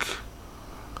like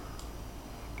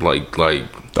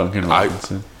Duncan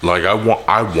Robinson.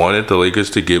 I wanted the Lakers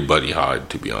to get Buddy Hyde,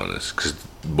 to be honest, because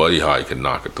Buddy Hyde can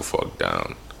knock it the fuck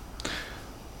down.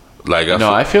 Like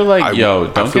I feel like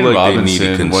Duncan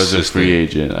Robinson was a free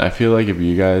agent. I feel like if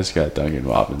you guys got Duncan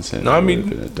Robinson,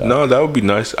 that would be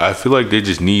nice. I feel like they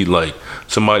just need like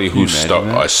somebody who's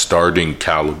a starting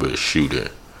caliber shooter.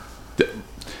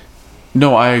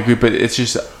 No, I agree, but it's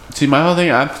just my whole thing.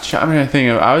 I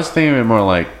was thinking of it more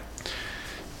like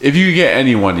if you get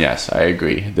anyone, yes, I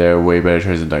agree, they're way better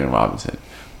choice than Duncan Robinson.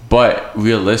 But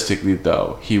realistically,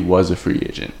 though, he was a free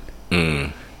agent.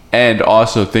 And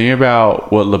also, think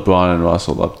about what LeBron and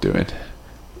Russell love doing.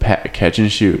 Catch and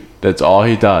shoot. That's all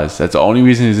he does. That's the only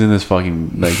reason he's in this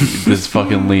fucking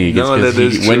league.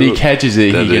 When he catches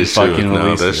it, he can fucking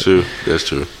release it. That's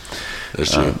true.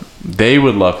 They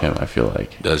would love him, I feel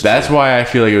like. That's why I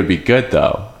feel like it would be good,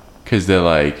 though. Because they're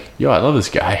like, yo, I love this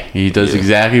guy. He does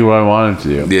exactly what I want him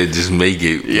to do. Yeah, just make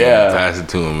it. Yeah. Pass it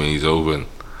to him and he's open.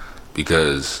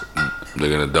 Because they're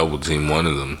going to double team one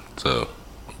of them. So,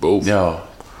 both. Yo.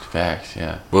 Facts,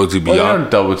 yeah. Well, to be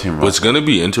honest, double team. What's going to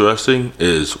be interesting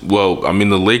is, the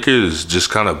Lakers just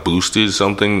kind of boosted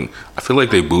something. I feel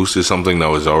like they boosted something that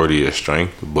was already a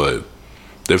strength, but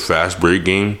their fast break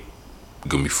game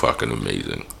going to be fucking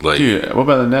amazing. Like, dude, what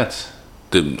about the Nets?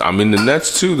 The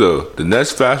Nets too, though. The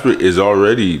Nets fast break is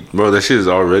already, that shit is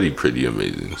already pretty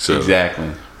amazing. So,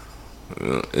 exactly.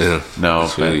 Yeah. No,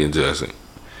 it's really interesting.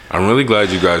 I'm really glad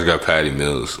you guys got Patty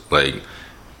Mills. Like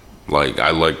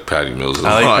I like Patty Mills a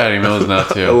lot. I like Patty Mills now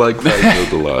too. I like Patty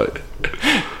Mills a lot.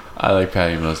 I like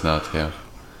Patty Mills now too.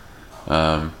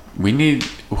 We need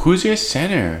who's your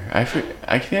center?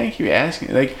 I can't keep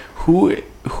asking. Like who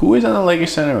is on the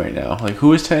Lakers center right now? Like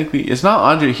who is technically? It's not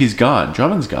Andre. He's gone.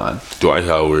 Drummond's gone. Dwight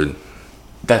Howard.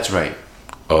 That's right.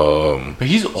 But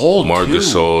he's old. Marc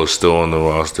Gasol is still on the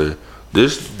roster.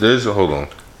 There's hold on.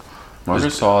 Marc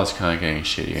Gasol is kind of getting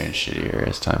shittier and shittier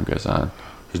as time goes on.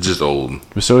 He's just old.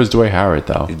 But so is Dwight Howard,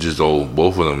 though. He's just old.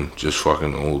 Both of them just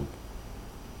fucking old.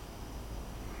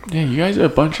 Yeah, you guys are a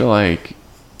bunch of like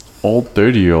old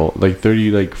 30-year-old, like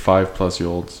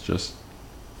 5+-year-olds. Just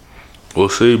we'll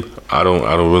see. I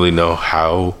don't really know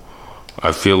how.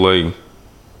 I feel like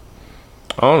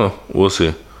I don't know. We'll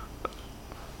see.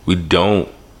 We don't.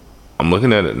 I'm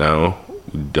looking at it now.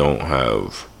 We don't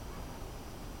have.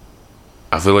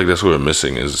 I feel like that's what we're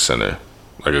missing is a center.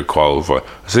 Like a qualifier.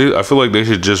 See, I feel like they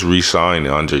should just re-sign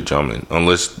Andre Drummond.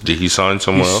 Unless did he sign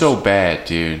somewhere else? He's so bad,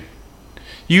 dude.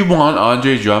 You want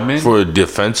Andre Drummond for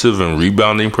defensive and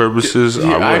rebounding purposes? I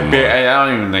wouldn't mind.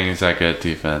 don't even think he's that good at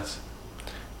defense.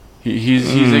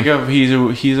 He's like a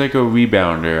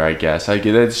rebounder, I guess. Like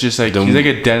that's just like he's like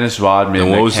a Dennis Rodman.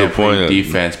 Then what was the can't play point of-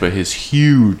 defense? But he's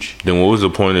huge. Then what was the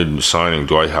point of signing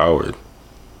Dwight Howard?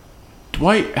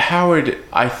 Dwight Howard,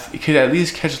 could at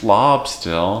least catch lobs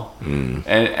still,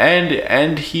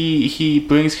 and he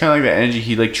brings kind of like the energy.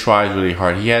 He like tries really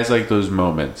hard. He has like those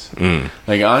moments.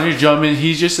 Like Andre Drummond,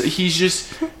 he's just,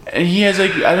 and he has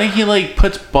like I think he like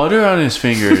puts butter on his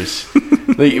fingers,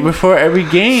 like before every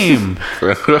game.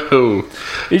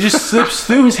 It just slips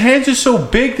through. His hands are so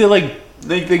big they're like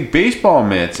baseball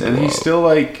mitts, and he still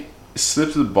like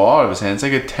slips the ball out of his hand. It's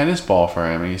like a tennis ball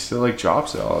for him, and he still like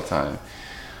drops it all the time.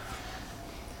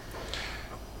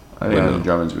 I think Andre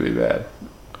Drummond's really bad,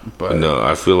 but No,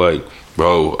 I feel like,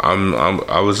 bro,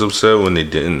 I was upset when they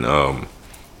didn't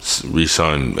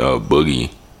re-sign Boogie.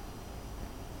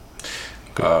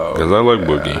 Because I like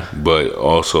Boogie, but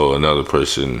also another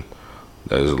person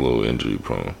that is a little injury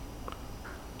prone.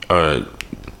 All right,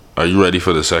 are you ready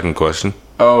for the second question?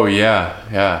 Oh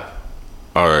yeah.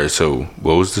 All right, so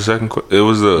what was the second question? It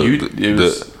was the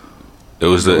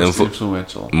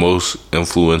influential. most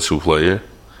influential player.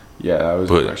 Yeah, that was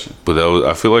the question. But that was,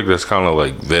 I feel like that's kind of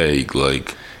like vague.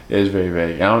 Like It is very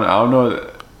vague. I don't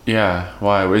know. Yeah,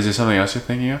 why? Is there something else you're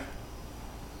thinking of?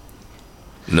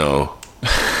 no,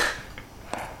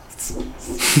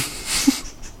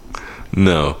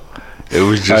 no. It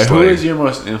was just Who like is your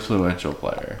most influential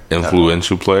player?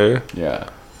 influential player Yeah.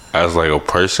 as like a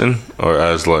person or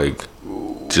as like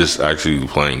just actually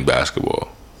playing basketball.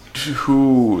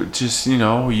 Who just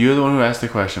you're the one who asked the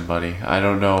question, buddy. I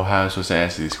don't know how I'm supposed to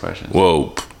answer these questions.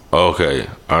 Whoa. Okay.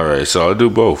 All right. So I'll do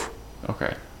both.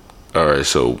 Okay. All right.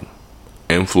 So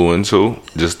influential,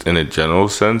 just in a general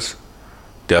sense,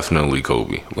 definitely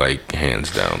Kobe. Like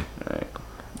hands down. All right.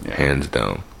 Yeah. Hands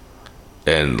down.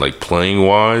 And like playing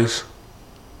wise,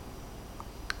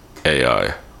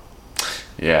 AI.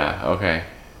 Yeah. Okay.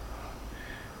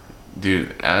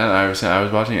 Dude, Allen Iverson. I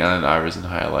was watching Allen Iverson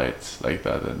highlights like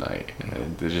the other night,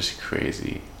 and they're just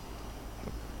crazy.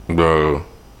 Bro,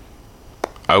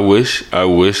 I wish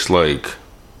like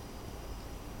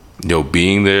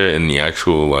being there in the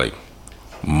actual like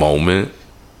moment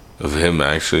of him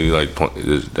actually like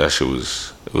that shit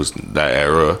was that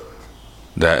era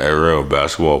of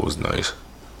basketball was nice.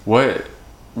 What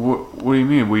do you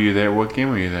mean? Were you there? What game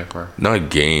were you there for? Not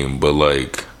game, but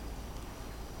like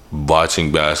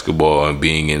watching basketball and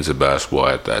being into basketball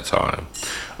at that time.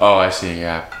 Oh, I see.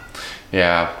 Yeah,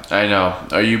 I know.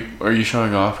 Are you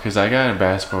showing off? Because I got in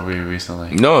basketball really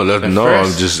recently. No,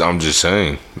 First- I'm just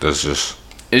saying. That's just.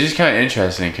 It's just kind of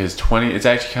interesting because it's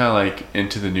actually kind of like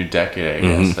into the new decade, I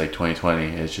guess. Like 2020.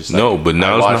 It's just like, No, but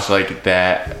now I it's watched not- like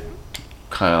that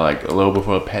kind of like a little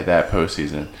before that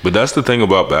postseason. But that's the thing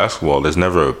about basketball. There's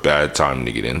never a bad time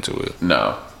to get into it.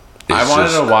 No, It's I wanted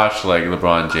just- to watch like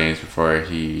LeBron James before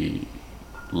he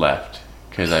left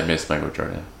because I missed Michael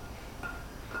Jordan.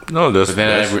 No, that's. But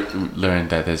then that's I learned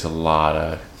that there's a lot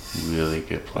of really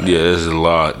good players. yeah, there's a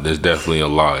lot. There's definitely a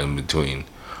lot in between.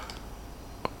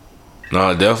 No,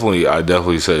 I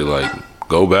definitely say like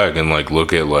go back and like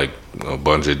look at like a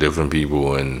bunch of different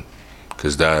people, and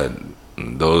because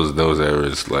those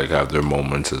eras like have their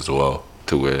moments as well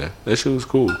to where that shit was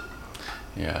cool.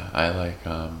 Yeah, I like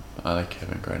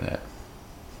Kevin Garnett.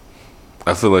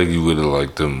 I feel like you would have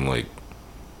liked him. Like,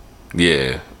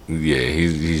 yeah,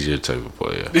 he's your type of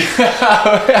player.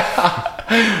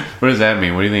 What does that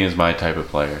mean? What do you think is my type of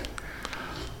player?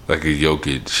 Like a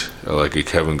Jokic or like a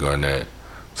Kevin Garnett,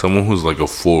 someone who's like a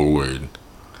forward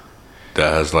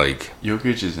that has like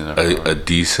Jokic isn't a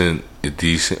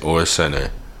decent or a center,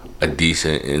 a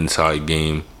decent inside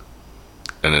game,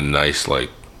 and a nice like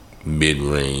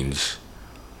mid-range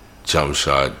jump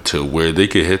shot to where they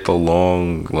could hit the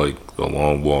long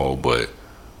ball, but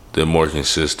they're more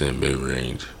consistent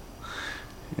mid-range.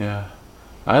 Yeah,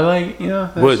 I like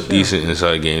that's What true. decent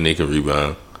inside game they can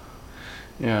rebound.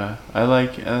 Yeah,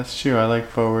 that's true. I like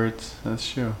forwards. That's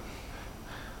true.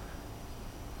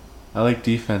 I like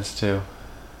defense too.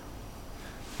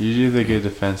 Usually they get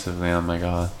defensively. I'm like,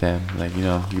 oh damn, like you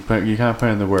kind of put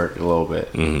in the work a little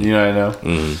bit. Mhm. You know what I know?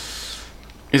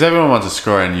 Mm-hmm. Because everyone wants to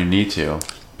score and you need to,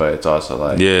 but it's also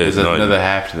like there's another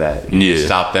half to that. You need to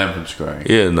stop them from scoring.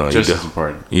 Yeah, no, just as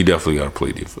important. You definitely gotta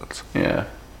play defense. Yeah,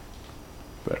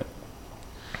 but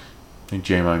I think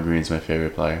Draymond Green's my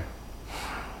favorite player.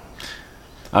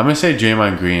 I'm gonna say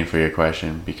Draymond Green for your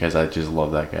question because I just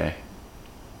love that guy.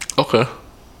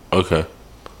 Okay.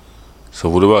 So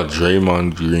what about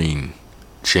Draymond Green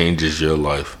changes your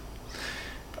life?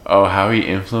 Oh, how he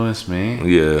influenced me?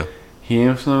 Yeah. He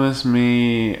influenced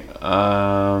me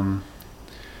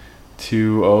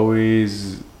to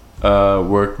always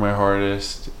work my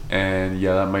hardest and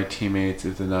yell at my teammates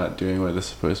if they're not doing what they're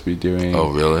supposed to be doing. Oh,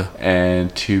 really?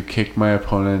 And to kick my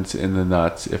opponents in the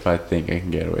nuts if I think I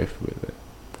can get away with it.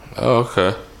 Oh,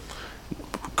 okay.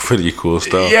 Pretty cool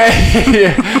stuff. Yeah.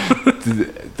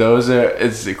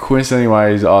 It's coincidentally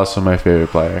why he's also my favorite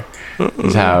player.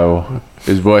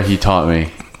 Is what he taught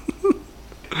me.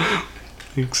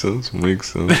 Makes sense.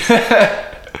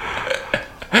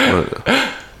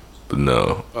 But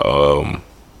no.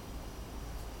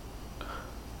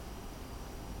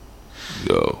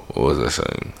 Yo, what was I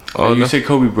saying? Oh, you said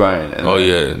Kobe Bryant.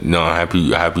 Yeah. No,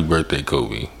 happy birthday,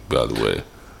 Kobe, by the way.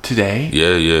 Today?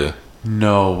 Yeah.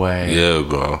 No way. Yeah,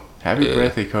 bro. Happy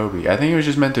birthday, Kobe. I think it was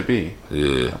just meant to be.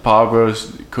 Yeah. Apollo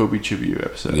Broz Kobe tribute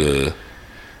episode. Yeah.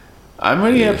 I'm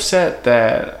really upset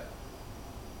that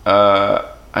I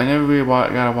never really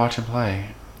got to watch him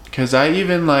play. Because I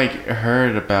even,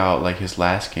 heard about, his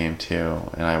last game, too.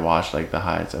 And I watched, the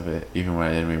highlights of it. Even when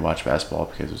I didn't really watch basketball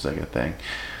because it was, a thing.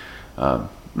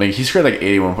 He scored,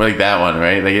 81 points. That one,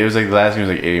 right? It was, the last game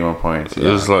was, 81 points. It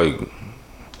was,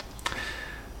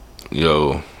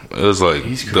 Yo... It was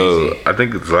He's crazy. I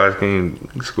think his last game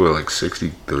he scored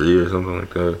 63 or something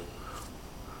like that.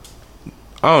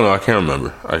 I don't know. I can't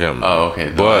remember. Oh,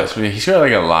 okay. But he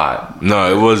scored a lot. No,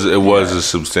 it was a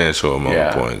substantial amount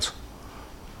of points.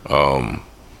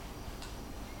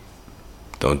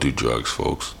 Don't do drugs,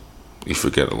 folks. You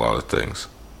forget a lot of things.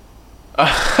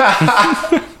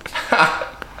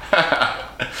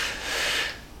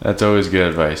 That's always good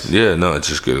advice. Yeah, no, it's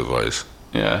just good advice.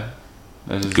 Yeah.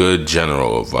 Good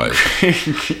general advice.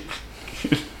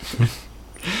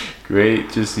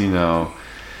 Great, just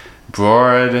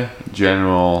broad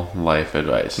general life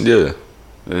advice. Yeah.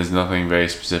 There's nothing very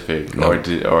specific or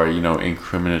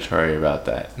incriminatory about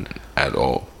that at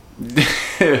all.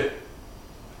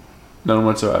 None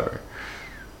whatsoever.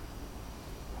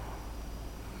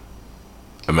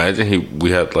 Imagine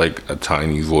we had a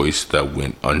tiny voice that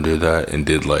went under that and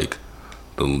did the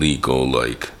legal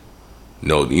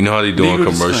No, you know how they do on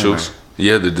commercials? Disclaimer.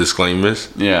 Yeah, the disclaimers.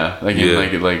 Yeah,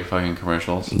 in fucking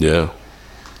commercials. Yeah.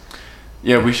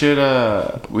 Yeah, we should.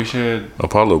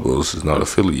 Apollo Broz is not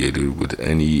affiliated with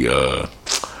any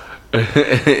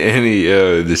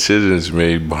decisions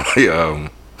made by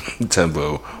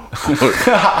Tempo.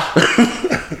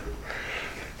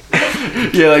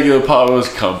 Yeah, the Apollo's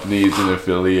company isn't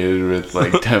affiliated with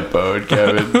Tempo and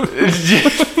Kevin.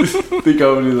 The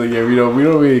company's we don't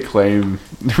really claim.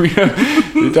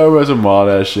 They talk about some wild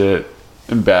ass shit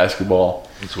in basketball.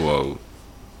 It's wild.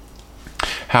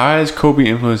 How has Kobe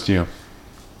influenced you?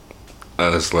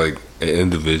 As an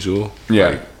individual.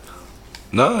 Yeah.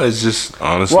 No, it's just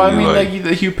honestly. Well, I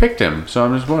mean, you picked him, so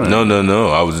I'm just wondering.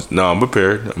 No. I'm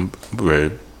prepared.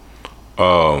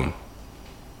 Oh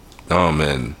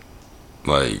man,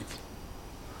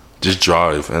 just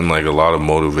drive and a lot of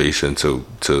motivation to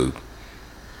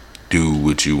do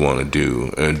what you want to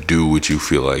do and do what you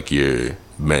feel like you're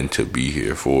meant to be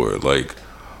here for.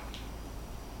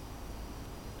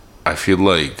 I feel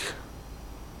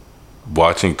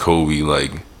watching Kobe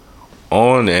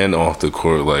on and off the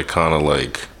court kind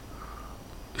of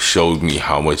showed me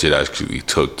how much it actually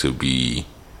took to be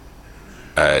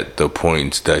at the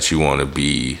points that you want to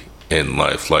be in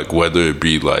life, whether it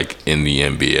be in the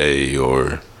NBA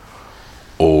or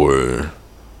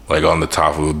on the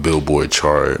top of a Billboard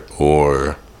chart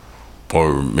or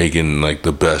making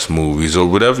the best movies or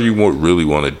whatever you really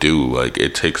want to do.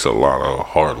 It takes a lot of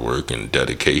hard work and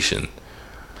dedication.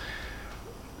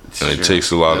 And it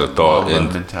takes a lot of thought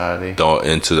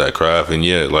into that craft, and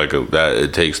that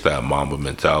it takes that Mamba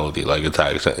mentality.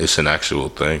 It's an actual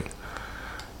thing.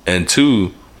 And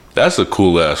two, that's a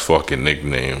cool ass fucking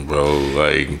nickname, bro.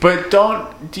 But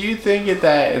do you think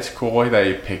that it's cool that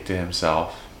he picked it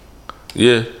himself?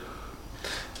 Yeah.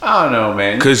 I don't know,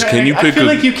 man. Because can you pick?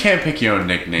 I feel you can't pick your own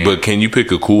nickname. But can you pick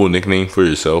a cool nickname for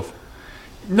yourself?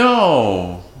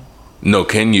 No. No,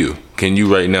 can you? Can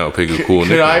you right now pick a cool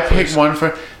nickname? Could I pick one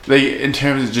for in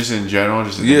terms of just in general,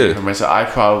 just for myself? I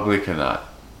probably could not.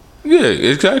 Yeah,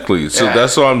 exactly. So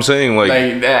that's what I'm saying.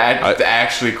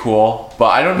 Actually cool, but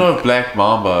I don't know if Black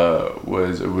Mamba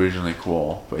was originally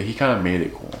cool, but he kind of made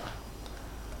it cool.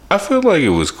 I feel like it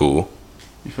was cool.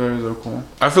 You feel it was so cool?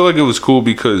 I feel like it was cool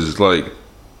because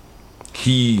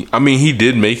he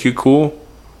did make it cool.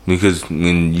 Because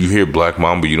when you hear Black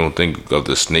Mamba, you don't think of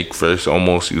the snake first.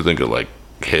 Almost, you think of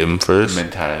him first. The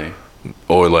mentality,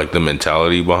 or the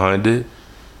mentality behind it.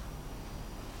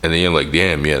 And then you're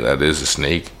damn, yeah, that is a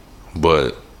snake.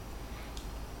 But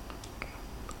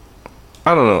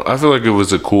I don't know. I feel like it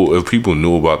was if people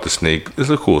knew about the snake, it's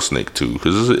a cool snake too.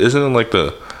 Because isn't it like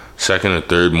the second or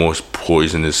third most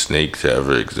poisonous snake to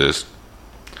ever exist?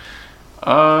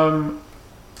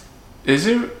 Is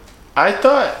it?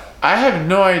 I have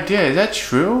no idea. Is that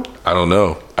true? I don't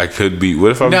know. I could be.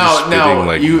 What if I'm just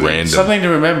spitting random? Something to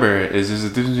remember is there's a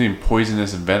difference between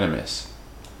poisonous and venomous.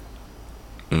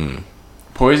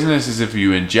 Poisonous is if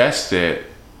you ingest it,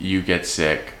 you get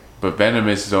sick. But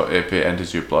venomous is if it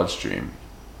enters your bloodstream.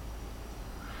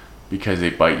 Because they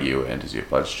bite you, it enters your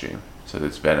bloodstream. So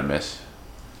it's venomous.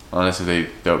 Unless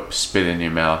they'll spit in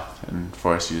your mouth and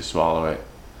force you to swallow it.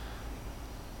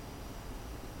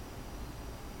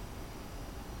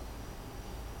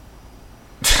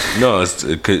 No,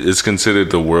 it's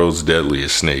considered the world's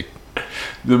deadliest snake.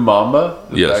 The mamba?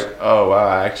 Yes. Oh, wow.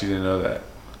 I actually didn't know that.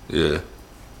 Yeah.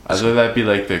 I thought that'd be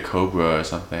like the cobra or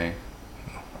something.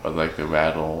 Or like the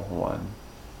rattle one.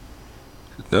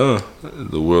 No,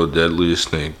 the world's deadliest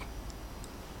snake.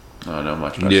 I don't know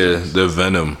much about snakes. The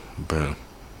venom. Bro.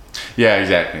 Yeah,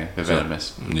 exactly. The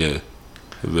venomous. Yeah,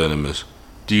 the venomous.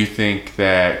 Do you think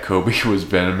that Kobe was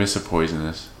venomous or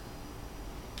poisonous?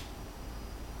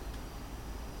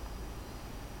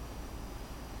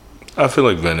 I feel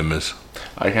like venomous.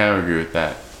 I kind of agree with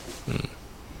that.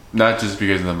 Not just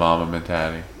because of the mama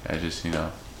mentality. I just,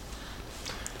 I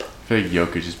feel like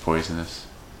Jokic is poisonous.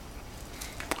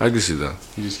 I can see that.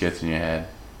 He just gets in your head.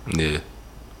 Yeah.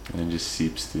 And it just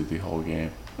seeps through the whole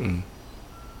game.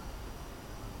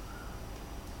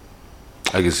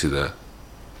 I can see that.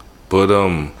 But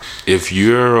if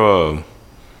you're all,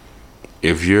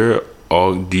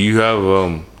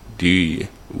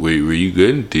 were you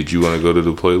good? Did you want to go to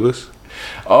the playlist?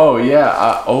 Oh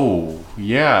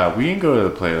yeah. We can go to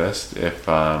the playlist if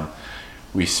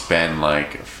we spend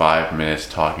like 5 minutes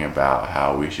talking about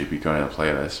how we should be going to the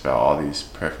playlist about all these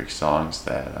perfect songs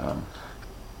that.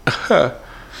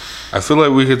 I feel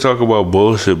like we could talk about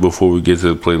bullshit before we get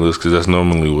to the playlist because that's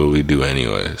normally what we do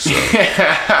anyway. So.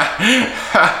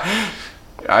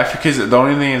 Because the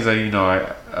only thing is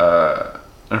that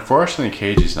unfortunately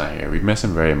Cage is not here. We miss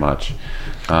him very much.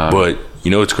 But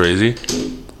you know what's crazy?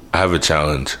 I have a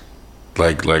challenge.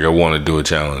 Like I want to do a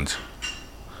challenge.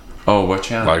 Oh, what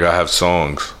challenge? Like I have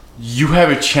songs. You have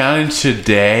a challenge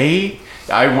today?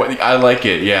 I like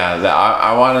it. Yeah,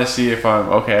 I want to see if I'm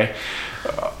okay.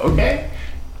 Okay.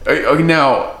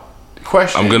 Now,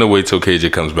 question. I'm gonna wait till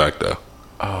KJ comes back though.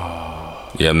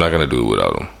 Oh. Yeah, I'm not gonna do it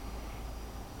without him.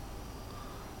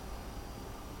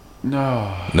 No,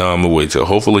 I'm gonna wait till.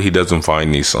 Hopefully, he doesn't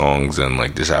find these songs and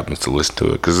like just happens to listen to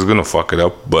it because it's gonna fuck it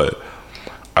up. But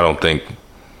I don't think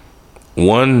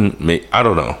I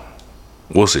don't know.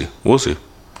 We'll see.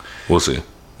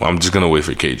 I'm just gonna wait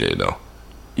for KJ though.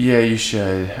 Yeah, you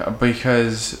should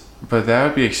but that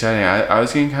would be exciting. I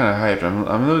was getting kind of hyped. I'm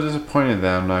a little disappointed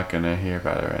that I'm not gonna hear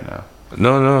about it right now.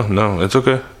 No. It's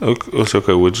okay. It's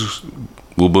okay.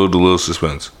 We'll build a little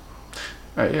suspense.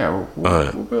 All right. Yeah. All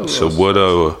right. We'll build a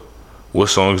little what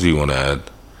songs do you want to add?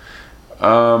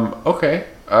 Okay.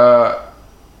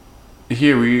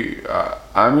 Here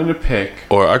I'm gonna pick.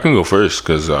 Or I can go first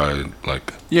because I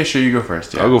like. Yeah, sure. You go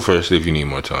first. Yeah. I'll go first if you need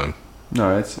more time.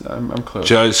 No, I'm close.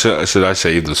 Should I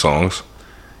save the songs?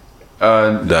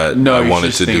 That I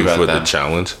wanted to do for the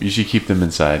challenge. You should keep them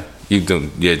inside. Keep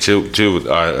them, yeah. Chill.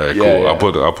 All right, cool. Yeah. I'll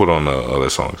put on the other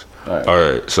songs. All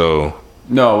right. So.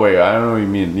 No, wait. I don't know what you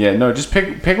mean. Yeah, no. Just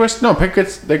pick.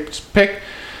 Just pick.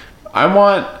 I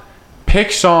want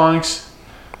pick songs,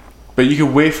 but you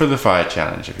can wait for the fire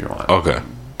challenge if you want. Okay.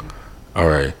 All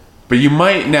right. But you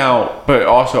might now. But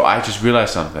also, I just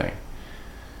realized something.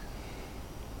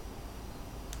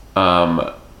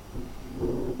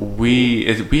 We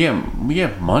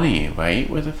have money, right,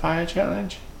 with the fire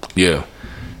challenge? Yeah.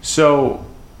 So,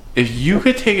 if you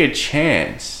could take a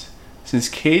chance, since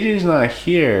KJ's not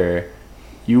here,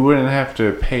 you wouldn't have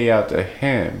to pay out to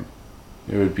him.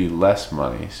 It would be less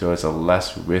money, so it's a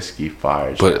less risky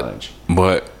fire challenge.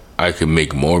 But I could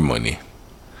make more money.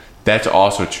 That's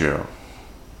also true.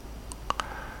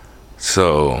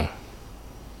 So,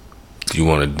 do you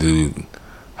want to do?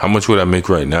 How much would I make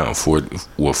right now for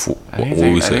what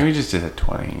we say? I think we just did a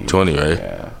 20. 20, right?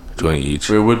 Yeah. 20 each.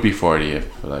 It would be 40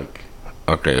 if like.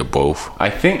 Okay, both.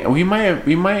 I think we might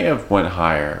have went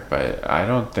higher, but I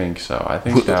don't think so. I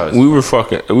think that was. We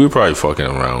were probably fucking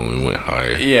around when we went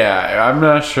higher. Yeah, I'm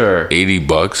not sure. $80.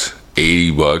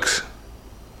 $80.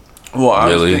 Well, I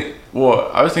really?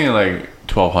 was thinking like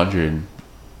 1,200.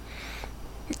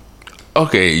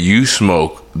 Okay, you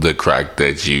smoke the crack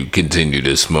that you continue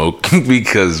to smoke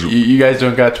because you guys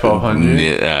don't got 1,200.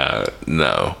 Yeah,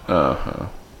 no. Uh-huh.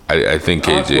 I think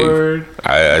KJ. Awkward.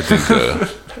 I think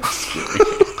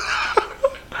kidding.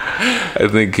 I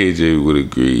think KJ would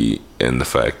agree in the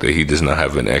fact that he does not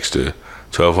have an extra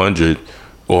 1,200,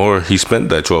 or he spent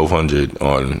that 1,200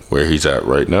 on where he's at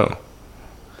right now.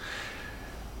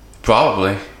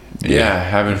 Probably. Yeah,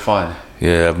 having fun.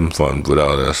 Yeah, having fun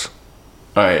without us.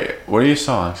 Alright, what are your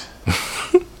songs?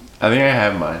 I think I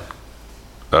have mine.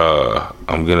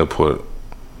 I'm gonna put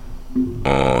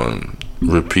on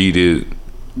Repeated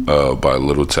by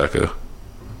Little Tecca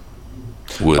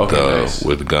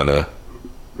with Gunna.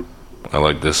 I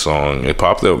like this song. It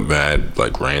popped up mad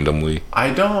like randomly.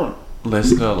 I don't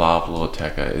listen to a lot of Lil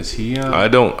Tecca. Is he? I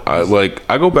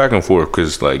go back and forth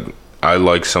because like I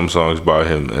like some songs by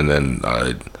him, and then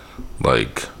I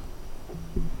like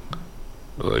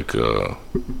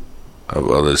have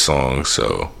other songs,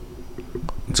 so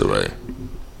it's alright.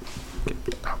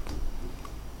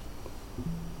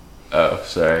 Oh,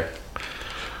 sorry.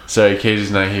 Sorry, Cage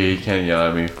is not here. You can't yell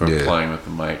at me for playing with the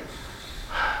mic.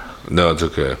 No, it's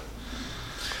okay.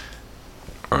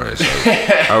 All right,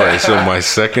 so my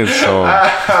second song.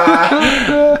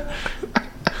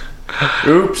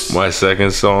 Oops. My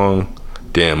second song.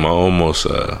 Damn, I almost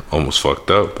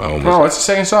fucked up. What's the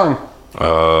second song?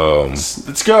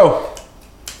 Let's go.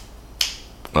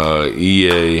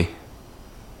 EA,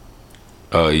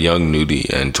 Young Nudie,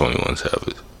 and 21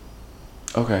 Savage.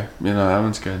 Okay, that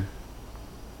one's good.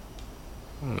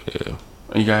 Yeah.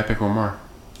 You gotta pick one more.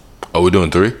 Oh, we're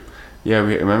doing 3? Yeah,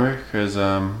 we remember because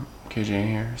KJ ain't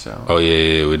here, so. Oh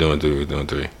yeah, we're doing 3.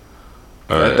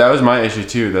 All right. That was my issue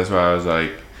too. That's why I was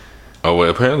like. Oh wait,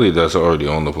 apparently that's already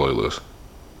on the playlist.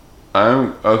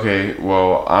 I'm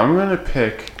gonna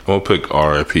pick. I'm gonna pick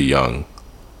R.I.P. Young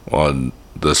on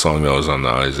the song that was on the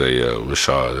Isaiah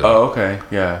Rashad. Oh, okay,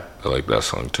 yeah. I like that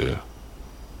song too.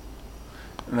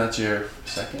 And that's your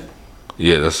second?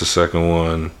 Yeah, that's the second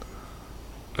one.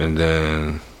 And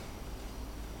then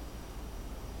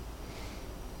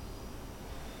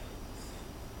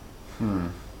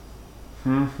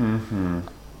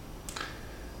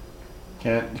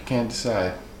Can't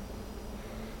decide.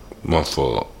 My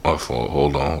fault.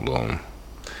 Hold on.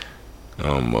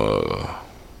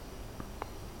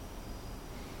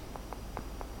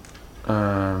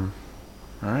 All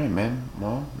right, man.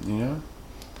 Well,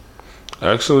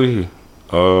 Actually,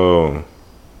 I'm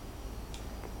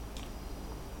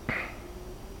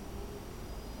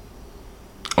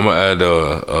gonna add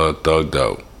Thugged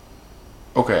Out.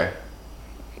 Okay.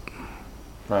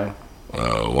 Fine.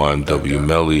 YMW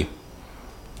Melly.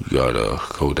 You got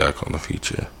Kodak on the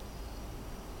feature.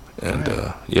 And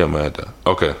yeah, I'm gonna add that.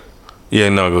 Okay. Yeah,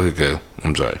 no, go ahead.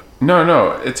 I'm sorry.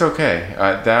 No, it's okay.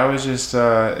 That was just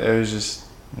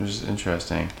it was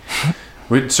interesting.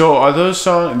 So are those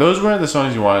songs? Those weren't the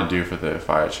songs you want to do for the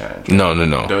fire challenge? Right? No.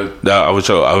 I was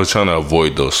trying to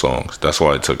avoid those songs. That's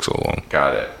why it took so long.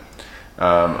 Got it.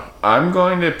 I'm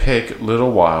going to pick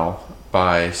 "Little While"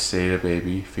 by Sada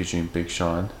Baby featuring Big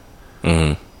Sean.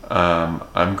 Mm-hmm.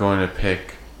 I'm going to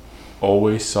pick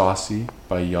 "Always Saucy"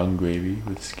 by Young Gravy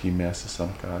with Ski Mask of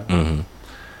Some God. Mm-hmm.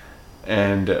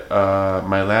 And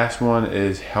my last one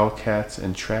is Hellcats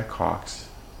and Trackhawks.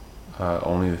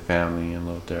 Only the Family and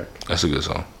Lil Durk. That's a good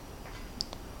song.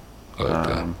 I like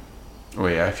that.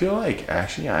 Wait, I feel like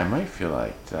I might feel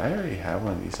like did I already have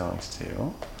one of these songs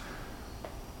too?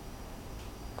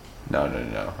 No.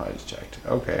 I just checked.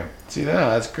 Okay. See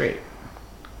that's great.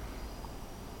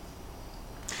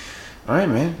 All right,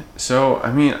 man. So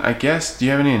I guess do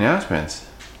you have any announcements?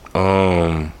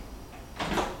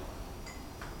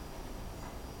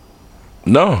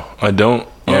 No, I don't.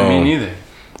 Yeah, me neither.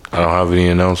 I don't have any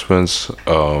announcements.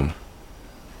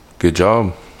 Good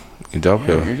job. Good job,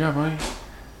 yeah, good job, buddy.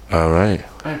 All right.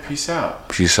 All right, peace out.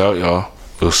 Peace out, y'all.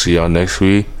 We'll see y'all next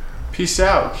week. Peace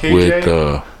out, KJ. With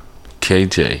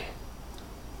KJ.